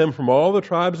choose them from all the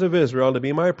tribes of Israel to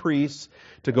be my priests,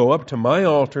 to go up to my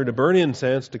altar, to burn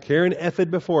incense, to carry an ephod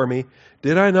before me?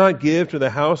 Did I not give to the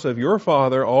house of your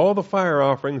father all the fire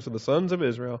offerings of the sons of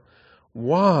Israel?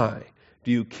 Why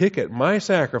do you kick at my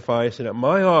sacrifice and at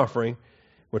my offering,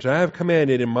 which I have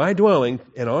commanded in my dwelling,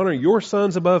 and honor your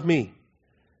sons above me?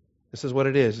 This is what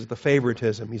it is. It's the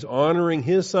favoritism. He's honoring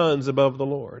his sons above the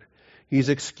Lord. He's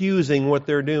excusing what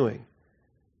they're doing.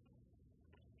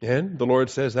 And the Lord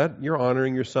says that you're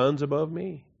honoring your sons above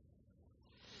me.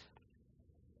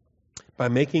 By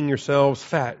making yourselves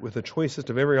fat with the choicest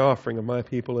of every offering of my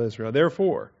people Israel.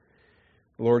 Therefore,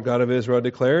 the Lord God of Israel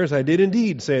declares, I did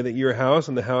indeed say that your house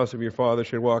and the house of your father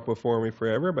should walk before me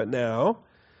forever, but now,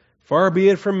 far be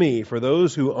it from me, for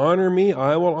those who honor me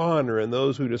I will honor, and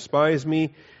those who despise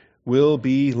me will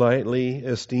be lightly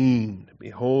esteemed.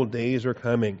 Behold, days are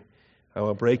coming. I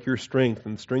will break your strength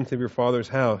and the strength of your father's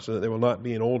house, so that there will not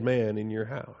be an old man in your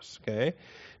house. Okay?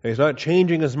 Now, he's not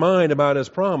changing his mind about his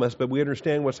promise, but we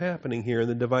understand what's happening here in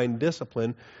the divine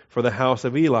discipline for the house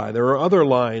of Eli. There are other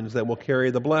lines that will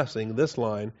carry the blessing. This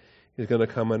line is going to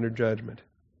come under judgment.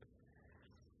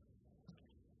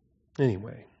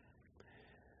 Anyway.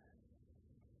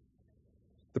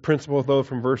 The principle, though,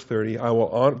 from verse 30, I will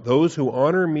honor, those who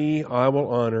honor me, I will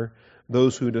honor.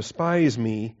 Those who despise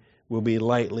me will be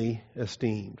lightly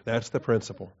esteemed. That's the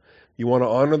principle. You want to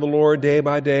honor the Lord day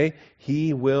by day,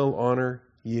 He will honor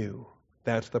you.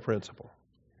 That's the principle.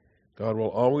 God will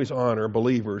always honor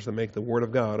believers that make the Word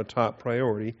of God a top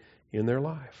priority in their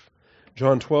life.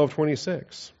 John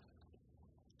 12:26.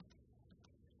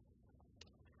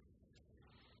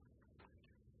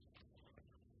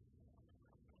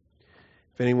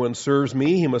 If anyone serves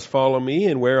me, he must follow me,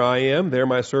 and where I am, there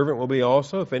my servant will be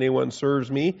also. If anyone serves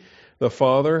me, the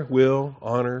Father will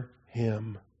honor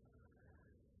him.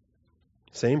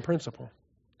 Same principle.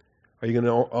 Are you going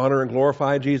to honor and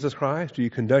glorify Jesus Christ? Are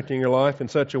you conducting your life in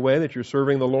such a way that you're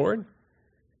serving the Lord?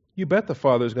 You bet the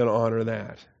Father's going to honor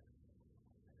that.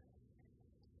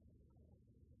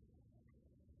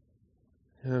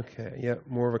 Okay,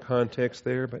 more of a context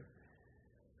there, but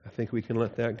I think we can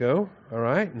let that go. All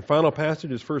right. And the final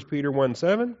passage is 1 Peter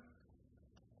 1:7.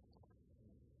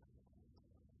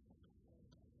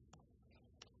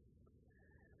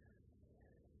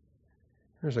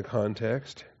 There's a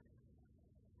context.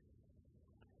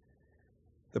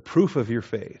 The proof of your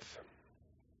faith.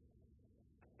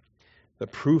 The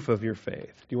proof of your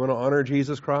faith. Do you want to honor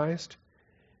Jesus Christ?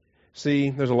 See,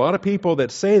 there's a lot of people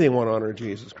that say they want to honor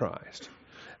Jesus Christ.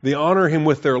 They honor Him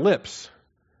with their lips.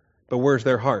 But where's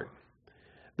their heart?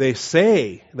 They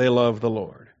say they love the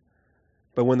Lord.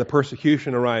 But when the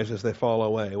persecution arises, they fall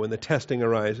away. When the testing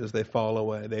arises, they fall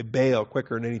away. They bail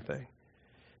quicker than anything.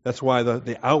 That's why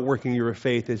the outworking of your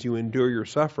faith as you endure your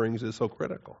sufferings is so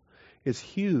critical. It's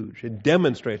huge. It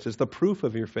demonstrates. It's the proof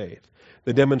of your faith.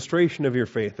 The demonstration of your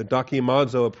faith. The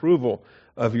dokimazo approval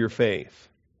of your faith.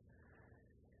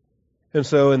 And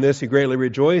so in this you greatly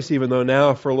rejoice, even though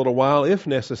now for a little while, if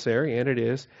necessary, and it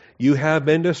is, you have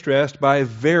been distressed by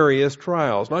various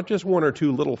trials. Not just one or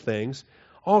two little things.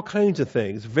 All kinds of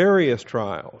things. Various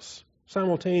trials.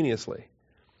 Simultaneously.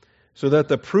 So that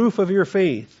the proof of your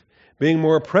faith, being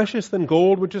more precious than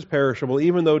gold which is perishable,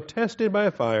 even though tested by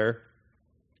fire,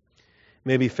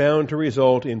 may be found to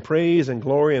result in praise and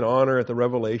glory and honor at the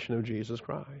revelation of Jesus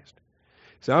Christ.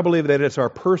 So I believe that it's our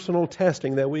personal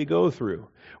testing that we go through,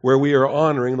 where we are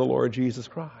honoring the Lord Jesus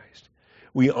Christ.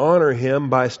 We honor Him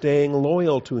by staying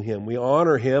loyal to Him. We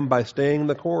honor Him by staying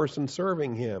the course and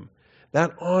serving Him.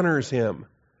 That honors Him.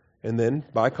 And then,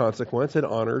 by consequence, it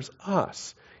honors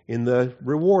us in the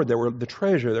reward, the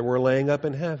treasure that we're laying up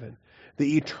in heaven.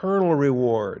 The eternal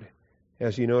reward,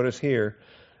 as you notice here,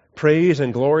 praise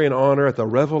and glory and honor at the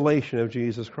revelation of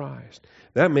Jesus Christ.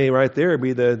 That may right there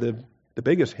be the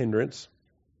biggest hindrance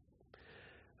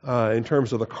in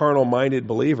terms of the carnal-minded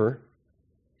believer.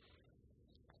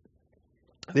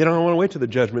 They don't want to wait to the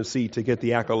judgment seat to get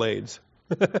the accolades.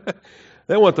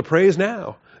 They want the praise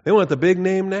now. They want the big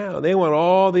name now. They want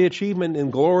all the achievement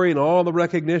and glory and all the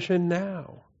recognition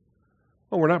now.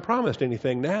 Well, we're not promised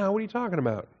anything now. What are you talking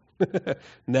about?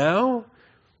 Now?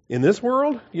 In this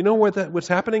world? You know what's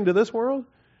happening to this world?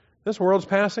 This world's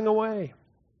passing away.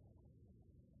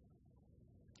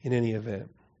 In any event.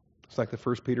 It's like the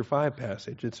 1 Peter 5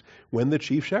 passage. It's when the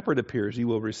chief shepherd appears, you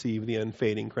will receive the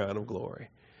unfading crown of glory.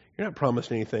 You're not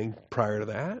promised anything prior to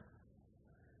that.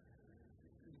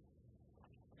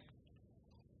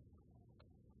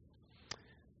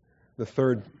 The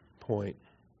third point.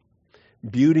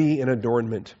 Beauty and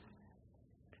adornment.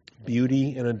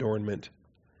 Beauty and adornment.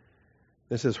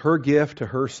 This is her gift to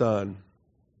her son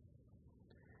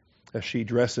as she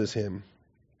dresses him.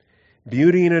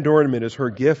 Beauty and adornment is her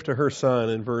gift to her son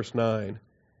in verse 9.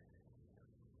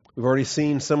 We've already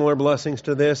seen similar blessings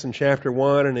to this in chapter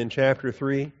 1 and in chapter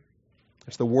 3.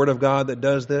 It's the Word of God that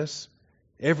does this.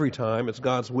 Every time it's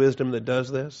God's wisdom that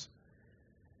does this.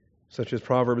 Such as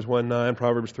Proverbs 1:9,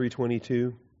 Proverbs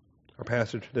 3:22. Our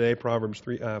passage today, Proverbs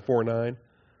 4:9.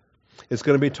 It's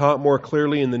going to be taught more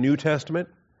clearly in the New Testament.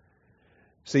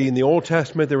 See, in the Old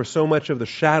Testament, there was so much of the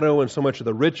shadow and so much of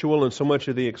the ritual and so much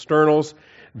of the externals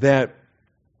that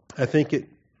I think it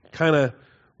kind of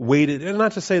weighted. And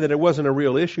not to say that it wasn't a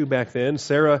real issue back then.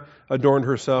 Sarah adorned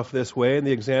herself this way, and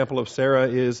the example of Sarah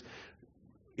is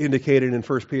indicated in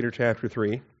 1 Peter chapter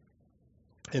 3.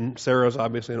 And Sarah is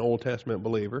obviously an Old Testament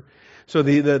believer. So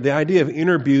the idea of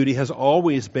inner beauty has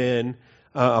always been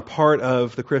a part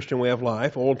of the Christian way of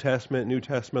life, Old Testament, New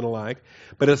Testament alike.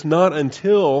 But it's not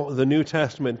until the New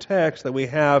Testament text that we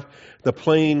have the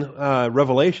plain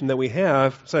revelation that we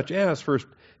have, such as 1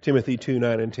 Timothy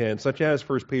 2:9 and 10, such as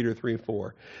 1 Peter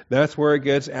 3:4. That's where it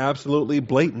gets absolutely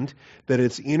blatant that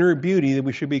it's inner beauty that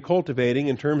we should be cultivating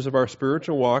in terms of our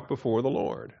spiritual walk before the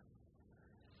Lord.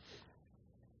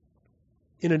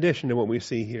 In addition to what we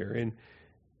see here in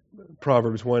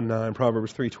Proverbs 1:9,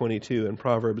 Proverbs 3:22, and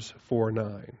Proverbs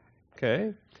 4:9.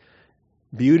 Okay?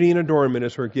 Beauty and adornment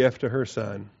is her gift to her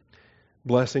son.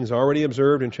 Blessings already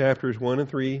observed in chapters 1 and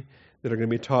 3 that are going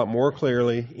to be taught more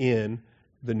clearly in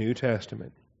the New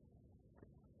Testament.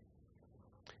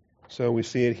 So we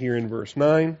see it here in verse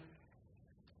 9.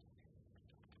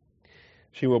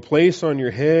 She will place on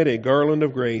your head a garland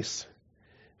of grace.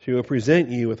 She will present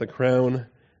you with a crown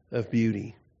of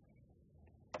beauty.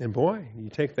 And boy, you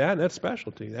take that, that's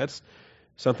specialty. That's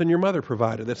something your mother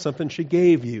provided. That's something she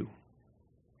gave you.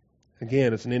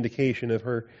 Again, it's an indication of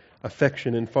her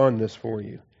affection and fondness for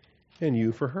you, and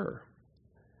you for her.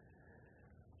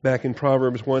 Back in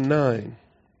Proverbs 1:9.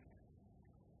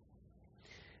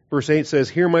 Verse 8 says,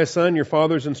 "Hear, my son, your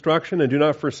father's instruction, and do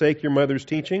not forsake your mother's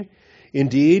teaching.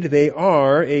 Indeed, they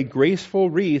are a graceful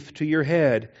wreath to your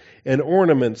head, and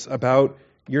ornaments about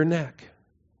your neck."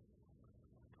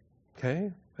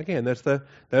 Okay? Again, that's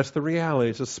the reality.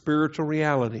 It's a spiritual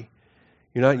reality.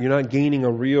 You're not gaining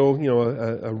a real,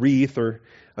 a wreath or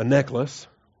a necklace,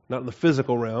 not in the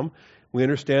physical realm. We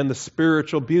understand the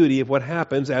spiritual beauty of what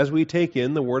happens as we take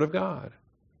in the Word of God.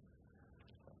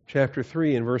 Chapter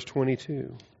 3 and verse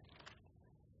 22.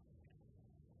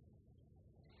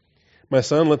 "My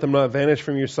son, let them not vanish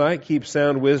from your sight. Keep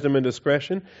sound wisdom and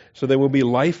discretion, so they will be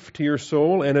life to your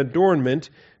soul and adornment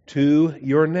to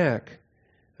your neck."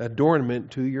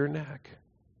 Adornment to your neck.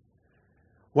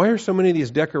 Why are so many of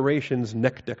these decorations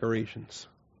neck decorations?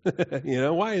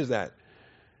 Why is that?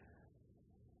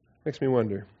 Makes me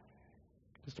wonder.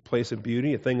 Just a place of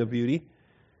beauty, a thing of beauty.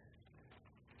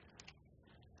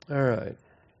 All right.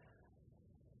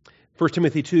 1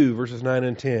 Timothy 2, verses 9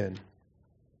 and 10.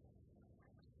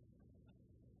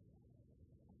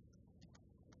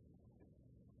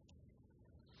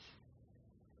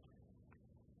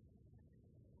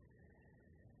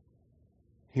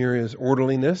 Here is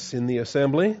orderliness in the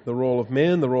assembly, the role of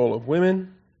men, the role of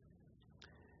women.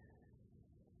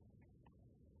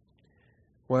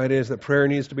 Why it is that prayer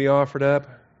needs to be offered up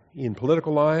in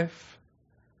political life.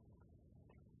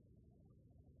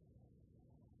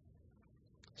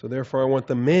 So therefore I want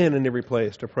the men in every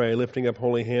place to pray, lifting up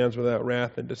holy hands without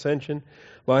wrath and dissension.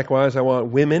 Likewise, I want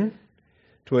women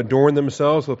to adorn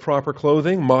themselves with proper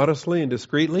clothing, modestly and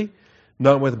discreetly,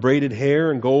 not with braided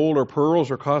hair and gold or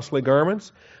pearls or costly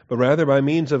garments, but rather by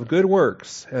means of good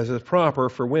works, as is proper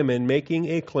for women making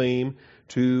a claim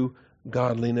to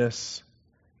godliness.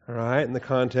 All right, in the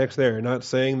context there, not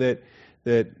saying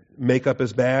that makeup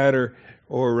is bad or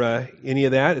any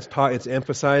of that. It's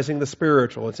emphasizing the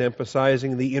spiritual. It's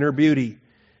emphasizing the inner beauty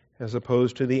as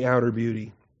opposed to the outer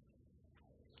beauty.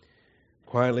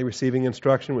 Quietly receiving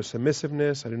instruction with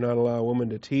submissiveness. I do not allow a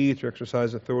woman to teach or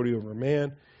exercise authority over a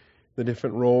man. The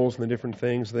different roles and the different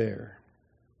things there.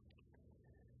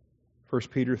 1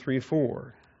 Peter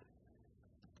 3:4.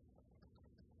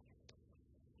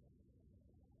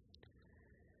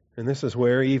 And this is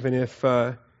where even if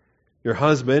your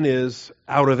husband is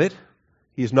out of it,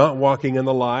 he's not walking in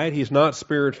the light, he's not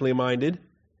spiritually minded,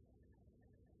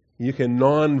 you can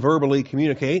non-verbally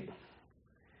communicate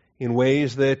in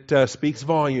ways that speaks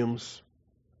volumes.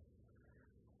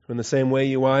 In the same way,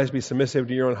 you wives, be submissive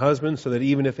to your own husbands, so that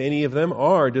even if any of them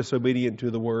are disobedient to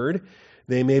the word,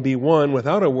 they may be won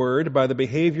without a word by the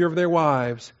behavior of their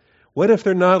wives. What if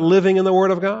they're not living in the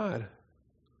Word of God?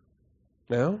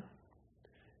 No?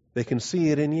 They can see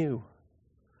it in you.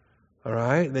 All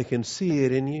right? They can see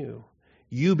it in you.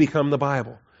 You become the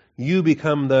Bible. You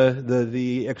become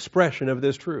the expression of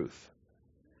this truth.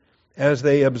 As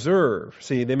they observe,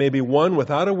 see, they may be won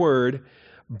without a word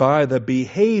by the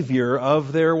behavior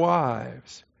of their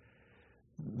wives.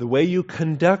 The way you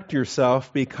conduct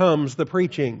yourself becomes the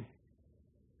preaching.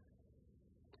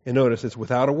 And notice, it's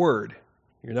without a word.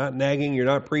 You're not nagging, you're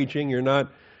not preaching, you're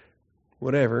not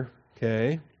whatever,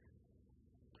 okay?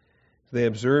 They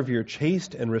observe your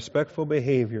chaste and respectful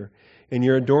behavior. And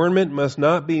your adornment must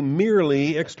not be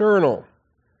merely external.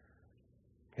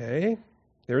 Okay?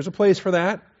 There's a place for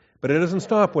that, but it doesn't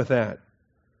stop with that.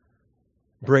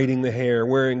 Braiding the hair,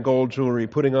 wearing gold jewelry,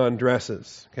 putting on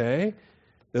dresses. Okay?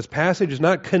 This passage is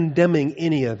not condemning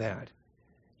any of that.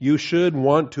 You should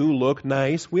want to look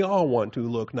nice. We all want to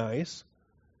look nice.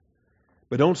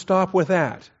 But don't stop with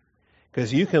that.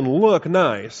 Because you can look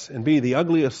nice and be the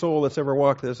ugliest soul that's ever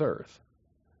walked this earth.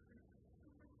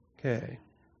 Okay.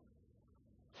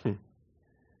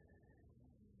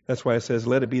 That's why it says,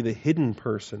 let it be the hidden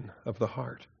person of the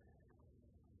heart.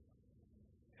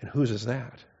 And whose is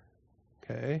that?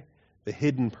 Okay? The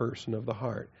hidden person of the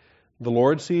heart. The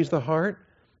Lord sees the heart,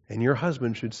 and your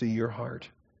husband should see your heart.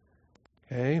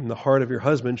 Okay? And the heart of your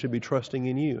husband should be trusting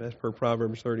in you, as per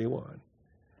Proverbs 31.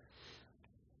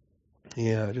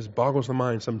 Yeah, it just boggles the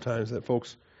mind sometimes that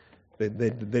folks, they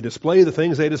display the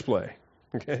things they display.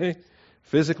 Okay?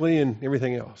 Physically and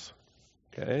everything else.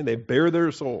 Okay? They bare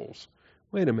their souls.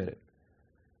 Wait a minute.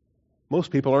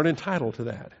 Most people aren't entitled to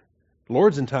that. The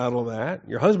Lord's entitled to that.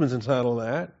 Your husband's entitled to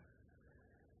that.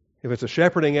 If it's a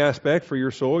shepherding aspect for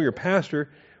your soul, your pastor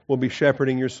will be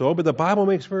shepherding your soul. But the Bible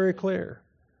makes very clear.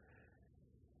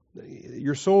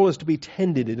 Your soul is to be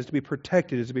tended. It is to be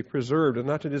protected. It is to be preserved. And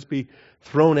not to just be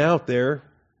thrown out there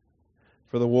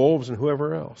for the wolves and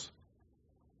whoever else.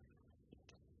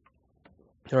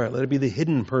 All right, let it be the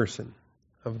hidden person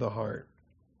of the heart,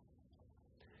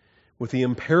 with the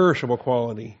imperishable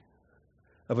quality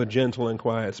of a gentle and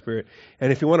quiet spirit.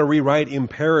 And if you want to rewrite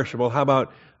imperishable, how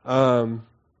about the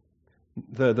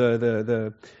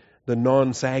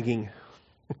non-sagging,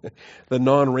 the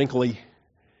non-wrinkly?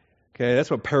 Okay,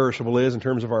 that's what perishable is in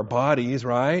terms of our bodies,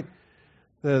 right?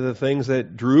 The things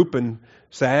that droop and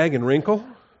sag and wrinkle.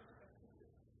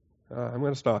 I'm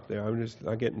going to stop there.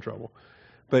 I get in trouble.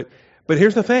 But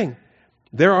here's the thing: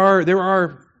 there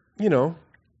are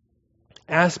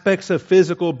aspects of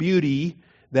physical beauty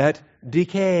that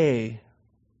decay.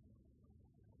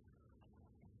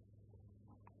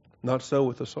 Not so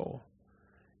with the soul.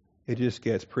 It just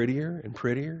gets prettier and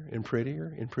prettier and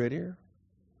prettier and prettier.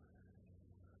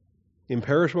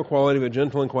 Imperishable quality of a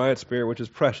gentle and quiet spirit, which is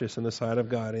precious in the sight of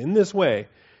God. In this way,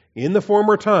 In the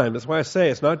former time, that's why I say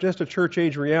it's not just a church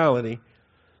age reality.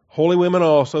 Holy women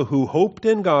also, who hoped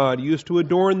in God, used to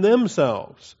adorn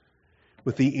themselves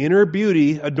with the inner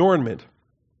beauty adornment,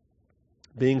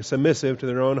 being submissive to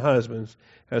their own husbands,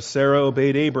 as Sarah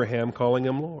obeyed Abraham, calling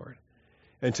him Lord.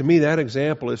 And to me, that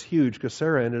example is huge because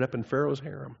Sarah ended up in Pharaoh's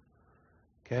harem.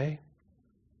 Okay?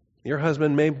 Your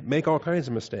husband may make all kinds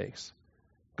of mistakes.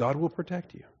 God will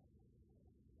protect you.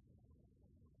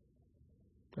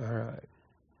 All right.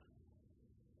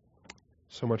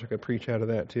 So much I could preach out of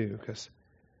that too, because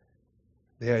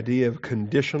the idea of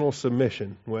conditional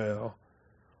submission, well,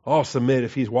 I'll submit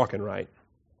if he's walking right.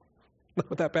 That's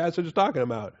what that passage is talking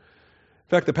about. In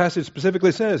fact, the passage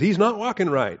specifically says he's not walking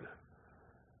right.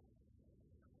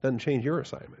 Doesn't change your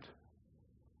assignment.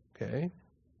 Okay?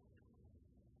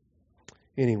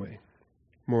 Anyway,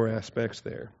 more aspects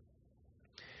there.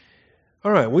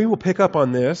 All right, we will pick up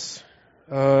on this.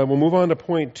 We'll move on to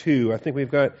point 2. I think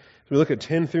we've got, if we look at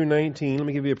 10 through 19, let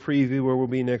me give you a preview where we'll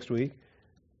be next week.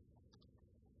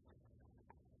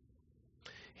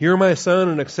 Hear my son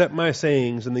and accept my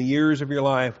sayings, and the years of your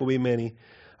life will be many.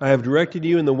 I have directed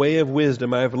you in the way of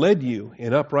wisdom. I have led you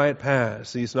in upright paths.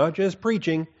 See, it's not just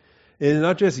preaching. It's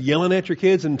not just yelling at your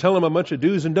kids and telling them a bunch of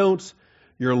do's and don'ts.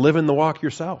 You're living the walk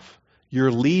yourself.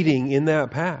 You're leading in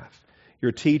that path.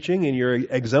 You're teaching and you're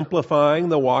exemplifying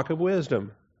the walk of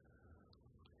wisdom.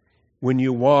 When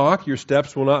you walk, your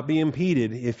steps will not be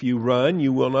impeded. If you run,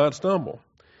 you will not stumble.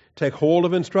 Take hold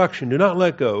of instruction. Do not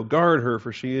let go. Guard her,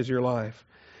 for she is your life.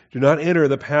 Do not enter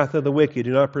the path of the wicked.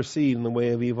 Do not proceed in the way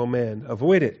of evil men.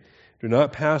 Avoid it. Do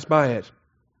not pass by it.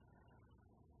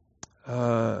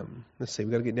 Let's see,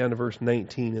 we've got to get down to verse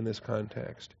 19 in this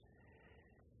context.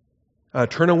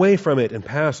 Turn away from it and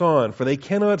pass on, for they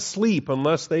cannot sleep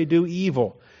unless they do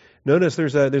evil. Notice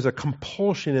there's a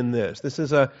compulsion in this. This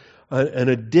is an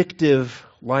addictive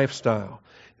lifestyle.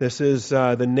 This is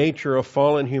the nature of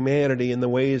fallen humanity in the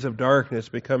ways of darkness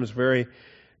becomes very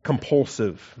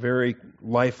compulsive, very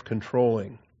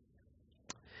life-controlling.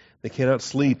 They cannot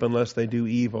sleep unless they do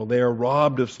evil. They are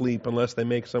robbed of sleep unless they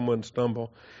make someone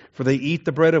stumble. For they eat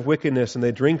the bread of wickedness and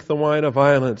they drink the wine of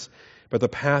violence. But the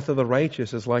path of the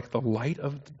righteous is like the light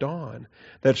of the dawn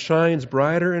that shines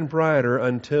brighter and brighter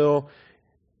until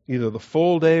either the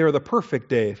full day or the perfect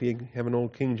day, if you have an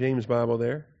old King James Bible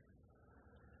there.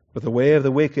 But the way of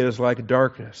the wicked is like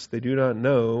darkness. They do not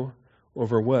know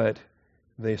over what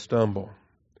they stumble.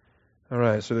 All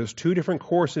right, so there's 2 different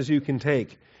courses you can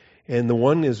take. And the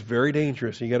one is very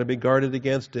dangerous. You've got to be guarded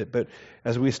against it. But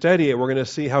as we study it, we're going to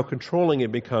see how controlling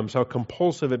it becomes, how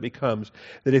compulsive it becomes.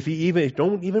 That if you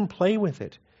don't even play with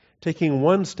it, taking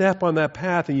one step on that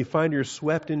path and you find you're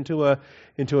swept into a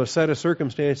set of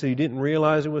circumstances that you didn't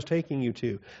realize it was taking you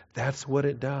to. That's what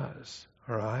it does.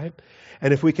 All right?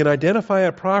 And if we can identify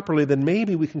it properly, then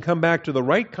maybe we can come back to the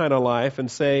right kind of life and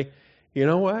say, you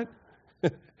know what?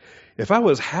 If I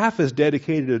was half as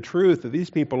dedicated to truth that these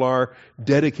people are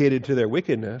dedicated to their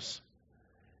wickedness,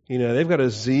 they've got a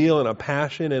zeal and a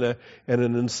passion and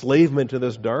an enslavement to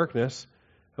this darkness.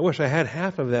 I wish I had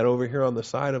half of that over here on the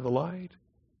side of the light.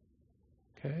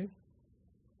 Okay?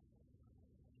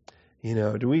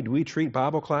 Do we treat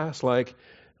Bible class like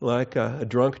a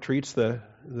drunk treats the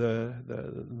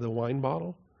wine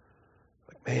bottle?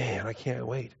 Like, man, I can't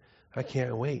wait. I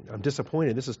can't wait. I'm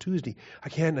disappointed. This is Tuesday. I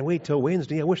can't wait till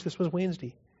Wednesday. I wish this was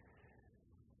Wednesday.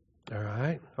 All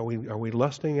right. Are we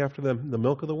lusting after the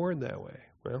milk of the word that way?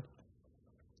 Well,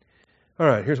 all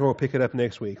right. Here's where we'll pick it up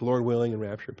next week, Lord willing and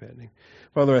rapture pending.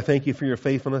 Father, I thank you for your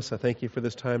faithfulness. I thank you for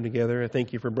this time together. I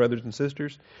thank you for brothers and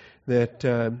sisters that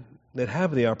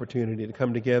have the opportunity to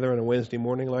come together on a Wednesday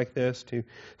morning like this to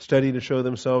study to show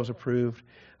themselves approved.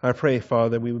 I pray,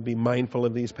 Father, we would be mindful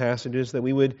of these passages, that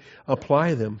we would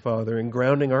apply them, Father, in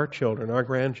grounding our children, our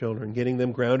grandchildren, getting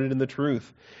them grounded in the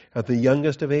truth at the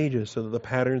youngest of ages so that the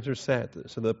patterns are set,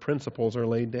 so the principles are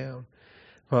laid down.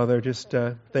 Father, just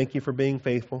thank you for being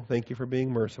faithful. Thank you for being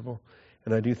merciful.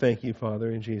 And I do thank you, Father,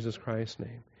 in Jesus Christ's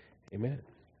name. Amen.